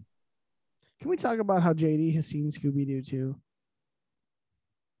conversation. Can we talk about how JD has seen Scooby Doo too?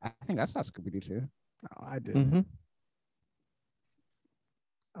 I think I saw Scooby Doo too. Oh, I did. Mm-hmm.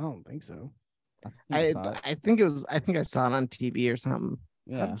 I don't think so. I think I saw it on TV or something.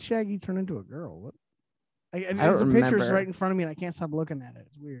 Yeah. How did Shaggy turn into a girl? What? I don't the picture's remember. right in front of me and I can't stop looking at it.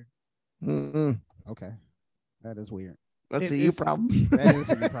 It's weird. Mm-mm. Okay. That is weird. That's a you problem. That is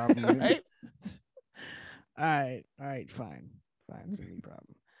a you problem. Right? All right, fine. It's a you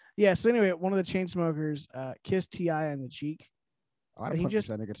problem. Yeah, so anyway, one of the Chainsmokers kissed T.I. on the cheek. I'd have punched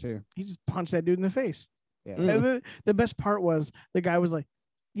that nigga too. He just punched that dude in the face. Yeah. And the best part was the guy was like,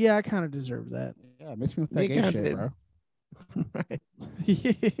 "Yeah, I kind of deserve that." Yeah, mix me with that gay shit, bro. Right.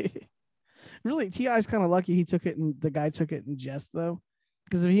 Really, T.I.'s kind of lucky he took it and the guy took it in jest though,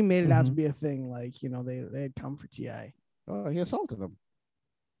 because if he made it out to be a thing, like they had come for T.I. Oh, he assaulted him.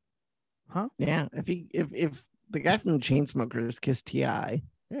 Huh? Yeah. If the guy from Chainsmokers kissed T.I.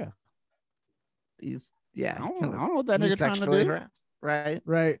 Yeah. He's I don't know what that nigga trying to do. Harassed, right?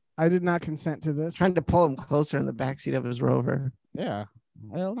 Right. I did not consent to this. Trying to pull him closer in the backseat of his Rover. Yeah.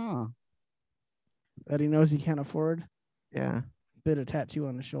 Hell no. That he knows he can't afford. Yeah. Bit of tattoo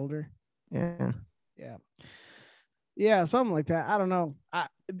on the shoulder. Yeah. Yeah, something like that. I don't know.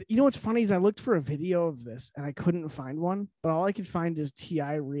 You know what's funny is I looked for a video of this and I couldn't find one, but all I could find is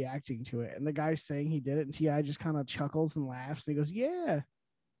T.I. reacting to it. And the guy saying he did it, and T.I. just kind of chuckles and laughs. And he goes,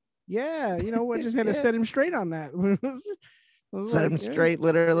 Yeah, you know what? Just had to set him straight on that. Set him straight,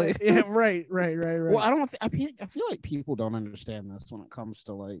 literally. Yeah, right. Well, I feel like people don't understand this when it comes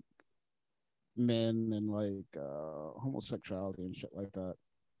to like men and like homosexuality and shit like that.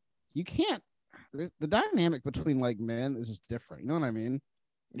 You can't the dynamic between like men is just different. You know what I mean?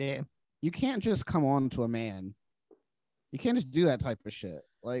 Yeah. You can't just come on to a man. You can't just do that type of shit.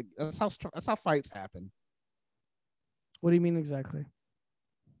 Like that's how fights happen. What do you mean exactly?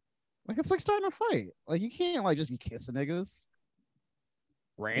 Like it's like starting a fight. Like you can't like just be kissing niggas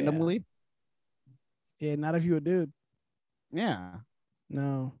randomly. Yeah, not if you a dude. Yeah.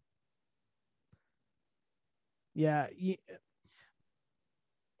 No. Yeah.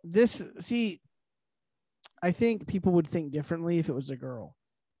 I think people would think differently if it was a girl,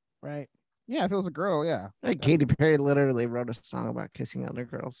 right? Yeah, if it was a girl, yeah. Like Katy Perry literally wrote a song about kissing other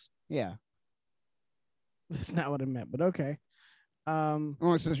girls. Yeah. That's not what I meant, but okay. So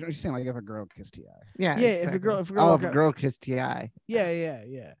you're saying like if a girl kissed T.I. Yeah. Yeah, exactly. if a girl kissed T.I.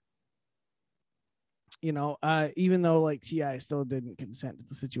 Yeah. You know, even though like T.I. still didn't consent to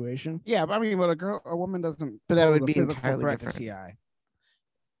the situation. Yeah, but I mean, but a woman doesn't. But that would be physical entirely threat different. to T.I.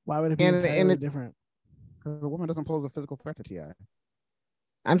 Why would it be entirely different? Because a woman doesn't pose a physical threat to T.I.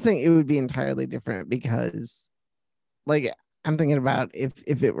 I'm saying it would be entirely different because, like, I'm thinking about if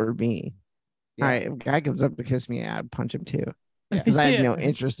it were me. Yeah. All right, if a guy comes up to kiss me, I'd punch him too, because I have no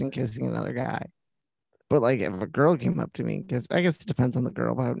interest in kissing another guy. But like, if a girl came up to me, because I guess it depends on the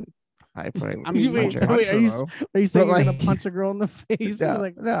girl, but are you saying you're gonna punch a girl in the face? No,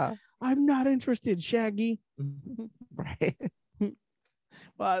 like, no, I'm not interested, Shaggy. Right.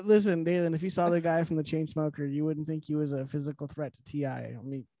 Well, listen, Dalen, if you saw the guy from the Chainsmoker, you wouldn't think he was a physical threat to T.I. Let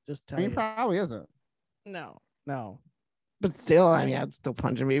me just tell you. He probably isn't. No. But still, I mean, I'd still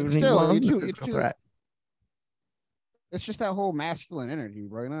punch him even if he wasn't a physical threat. It's just that whole masculine energy,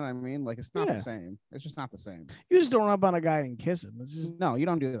 bro. You know what I mean? Like, it's not the same. It's just not the same. You just don't run up on a guy and kiss him. It's just no, you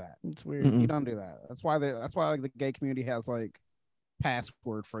don't do that. It's weird. You don't do that. That's why like the gay community has like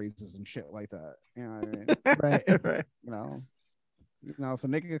password phrases and shit like that. You know what I mean? Right. You know, if a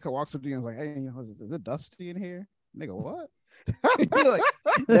nigga walks up to you and is like, "Hey, you know, is it dusty in here?" Nigga, what? You're like,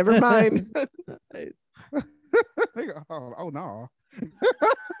 never mind. Nigga, oh no.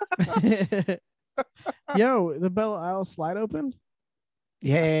 Yo, the Belle Isle slide opened?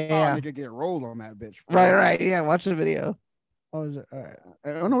 Yeah. Nigga get rolled on that bitch. Right. Yeah, watch the video. Oh, is it? All right.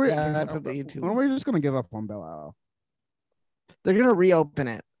 We're just gonna give up on Belle Isle. They're gonna reopen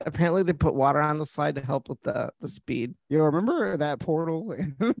it. Apparently, they put water on the slide to help with the speed. Yo, remember that portal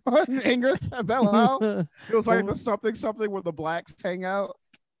in Ingress at Belle Isle? It was like the something where the blacks hang out.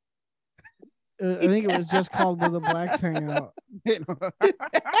 I think it was just called Where the Blacks Hang Out.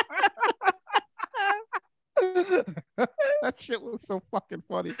 That shit was so fucking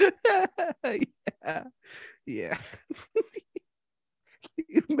funny. Yeah. Can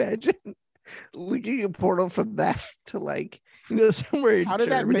you imagine linking a portal from that to like, somewhere in How did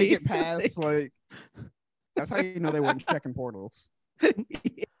Germany? that make it past? Like, that's how you know they weren't checking portals.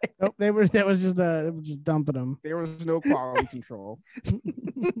 Nope, that was just dumping them. There was no quality control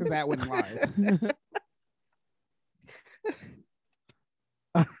because that wouldn't lie.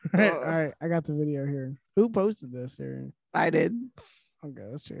 All right, I got the video here. Who posted this here? I did. Okay,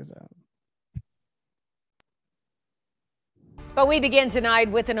 let's check this out. But we begin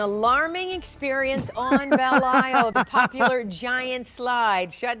tonight with an alarming experience on Belle Isle. The popular giant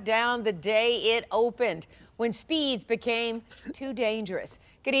slide shut down the day it opened when speeds became too dangerous.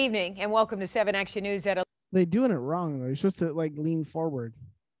 Good evening and welcome to 7 Action News at 11. They're doing it wrong though. You're supposed to like lean forward.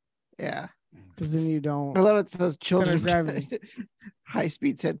 Yeah. Because then you don't. I love it says children gravity. High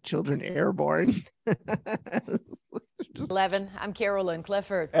speed said children airborne. 11. I'm Carolyn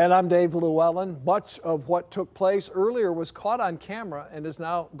Clifford. And I'm Dave Llewellyn. Much of what took place earlier was caught on camera and has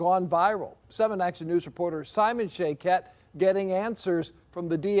now gone viral. 7 Action News reporter Simon Shayket getting answers from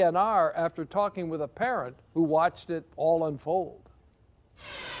the DNR after talking with a parent who watched it all unfold.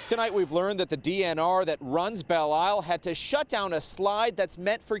 Tonight we've learned that the DNR that runs Belle Isle had to shut down a slide that's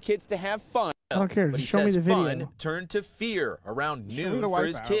meant for kids to have fun. I don't care. But he Show me says the video. fun turned to fear around noon the for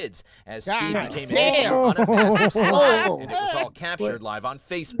his wipeout. kids as God speed became an damn. issue on a massive slide, and it was all captured live on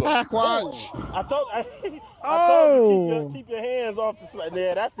Facebook. Backwatch. I told you keep your hands off the slide.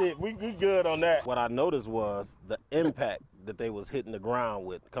 Yeah, that's it. We good on that. What I noticed was the impact that they was hitting the ground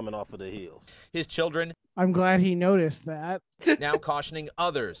with coming off of the hills. His children I'm glad he noticed that. now cautioning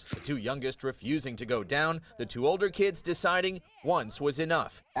others, the two youngest refusing to go down, the two older kids deciding once was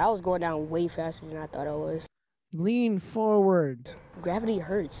enough. I was going down way faster than I thought I was. Lean forward. Gravity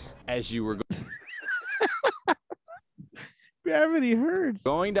hurts. As you were Gravity hurts.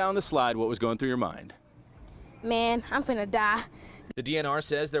 going down the slide, what was going through your mind? Man, I'm finna die. The DNR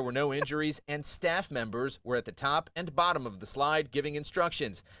says there were no injuries and staff members were at the top and bottom of the slide giving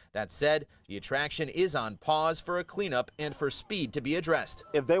instructions. That said, the attraction is on pause for a cleanup and for speed to be addressed.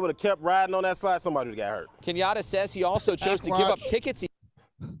 If they would have kept riding on that slide, somebody would have got hurt. Kenyatta says he also chose to give up tickets.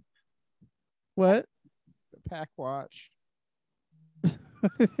 What? The pack watch.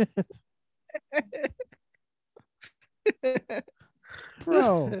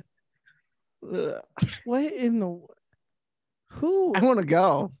 Bro. What in the... Who? I want to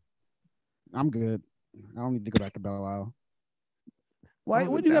go. I'm good. I don't need to go back to Belle Isle. Why?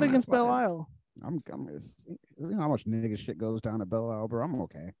 What do you got against Belle Isle? You know how much nigga shit goes down at Belle Isle, bro. I'm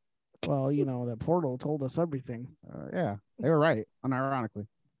okay. Well, you know, that portal told us everything. Yeah, they were right, unironically.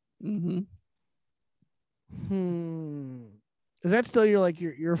 Is that still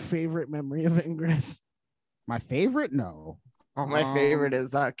your favorite memory of Ingress? My favorite? No. Oh, my favorite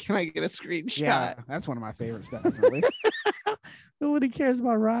is can I get a screenshot? Yeah, that's one of my favorites, definitely. Nobody cares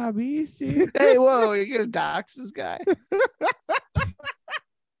about Robbie. See? Hey, whoa, you're gonna dox this guy.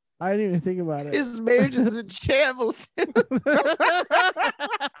 I didn't even think about it. His marriage is in shambles. You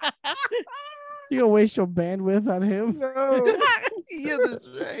gonna waste your bandwidth on him? No. Yeah, that's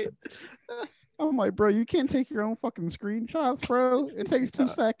right. I'm like, bro, you can't take your own fucking screenshots, bro. It takes 2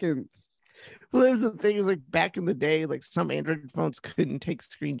 seconds. Well, there's the thing is like back in the day, like some Android phones couldn't take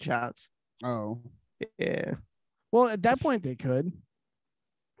screenshots. Oh, yeah. Well, at that point they could.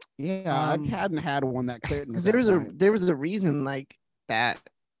 Yeah, I hadn't had one that couldn't. Because there was a reason like that.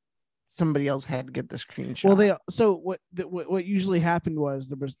 Somebody else had to get the screenshot. Well, what usually happened was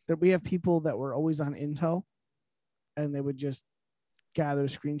we have people that were always on Intel, and they would just gather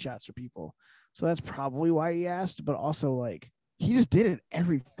screenshots for people. So that's probably why he asked. But also, like, he just did it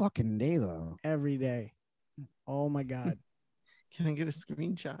every fucking day, though. Every day. Oh my god! Can I get a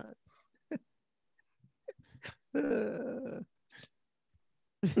screenshot?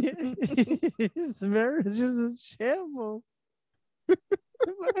 His marriage is a shambles.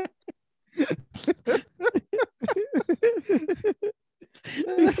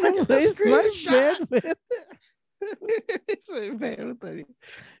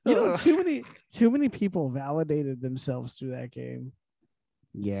 You know, too many people validated themselves through that game.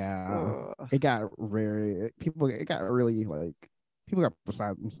 Yeah, it got really like people got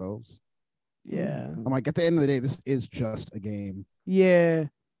beside themselves. Yeah, I'm like, at the end of the day, this is just a game. Yeah,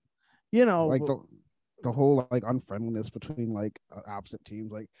 you know, like the whole like unfriendliness between like opposite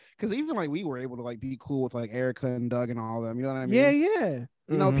teams, like because even like we were able to like be cool with like Erica and Doug and all of them. You know what I mean? Yeah.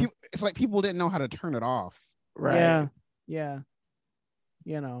 You know, people. It's like people didn't know how to turn it off. Right. Yeah.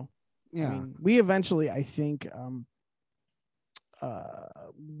 You know. Yeah. I mean, we eventually, I think,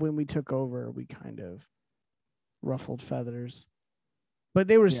 when we took over, we kind of ruffled feathers, but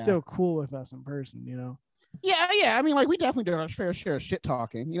they were still cool with us in person. You know. Yeah. I mean, like we definitely did our fair share of shit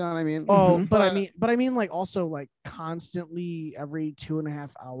talking. You know what I mean? Oh, but I mean, like also like constantly every 2.5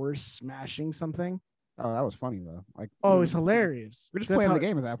 hours smashing something. Oh, that was funny though. Like, it was hilarious. We're just playing the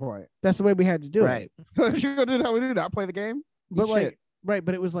game at that point. That's the way we had to do it. You're gonna do how we do not play the game, but like, right?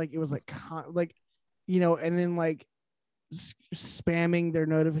 But it was like you know, and then like spamming their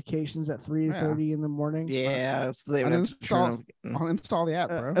notifications at 3:30 in the morning. Yeah, so they would I'll install the app,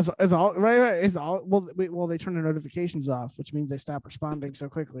 bro. It's all right. It's all well. They turn the notifications off, which means they stop responding so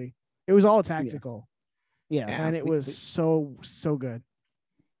quickly. It was all tactical. Yeah, and it was so good.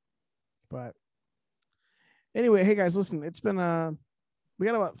 But anyway, hey guys, listen. It's been we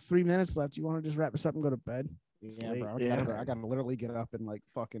got about 3 minutes left. You want to just wrap this up and go to bed? Yeah, bro. I gotta literally get up in like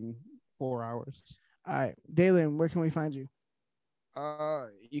fucking 4 hours. All right, Dalen, where can we find you?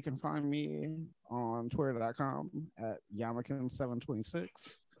 You can find me on twitter.com at Yamakin726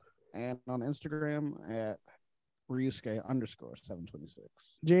 and on Instagram at Ryusuke_726.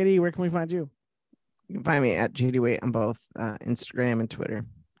 JD, where can we find you? You can find me at JD Wait on both Instagram and Twitter.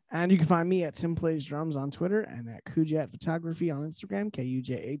 And you can find me at Tim Plays Drums on Twitter and at Kujat Photography on Instagram,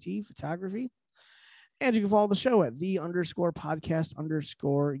 KUJAT Photography. And you can follow the show at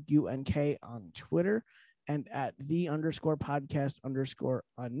 _podcast_UNK on Twitter and at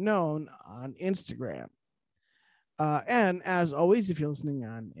 _podcast_unknown on Instagram. And as always, if you're listening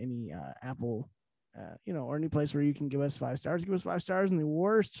on any Apple, or any place where you can give us 5 stars, give us 5 stars and the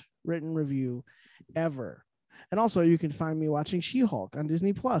worst written review ever. And also, you can find me watching She-Hulk on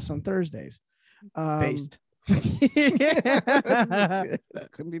Disney Plus on Thursdays. Based. Couldn't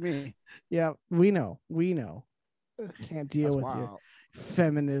be me. Yeah, we know. Can't deal with your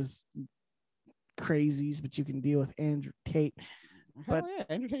feminist crazies, but you can deal with Andrew Tate. Hell yeah,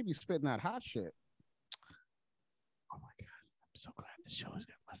 Andrew Tate be spitting that hot shit. Oh my god, I'm so glad the show has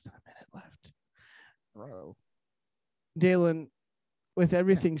got less than a minute left. Bro, Dalen, with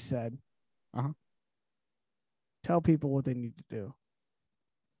everything said, Uh-huh. tell people what they need to do.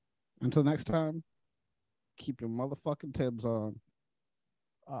 Until next time, keep your motherfucking Timbs on.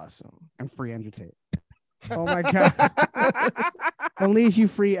 Awesome. And free Andrew Tate. Oh my God. Only if you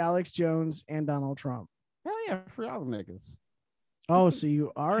free Alex Jones and Donald Trump. Hell yeah, free all the niggas. Oh, so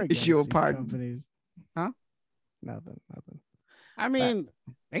you are against you a these pardon? companies? Huh? Nothing. I mean,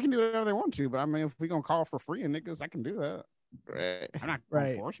 they can do whatever they want to, but I mean, if we're gonna call for free niggas, I can do that. Right. I'm not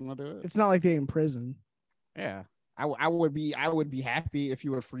gonna force them to do it. It's not like they in prison. Yeah. I would be happy if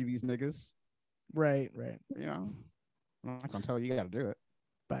you would free these niggas. Right. You know, I'm not gonna tell you gotta do it.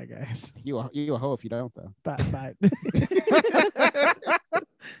 Bye, guys. You a hoe if you don't, though. Bye.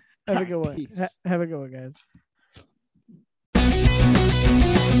 Have a good one. Have a good one, guys.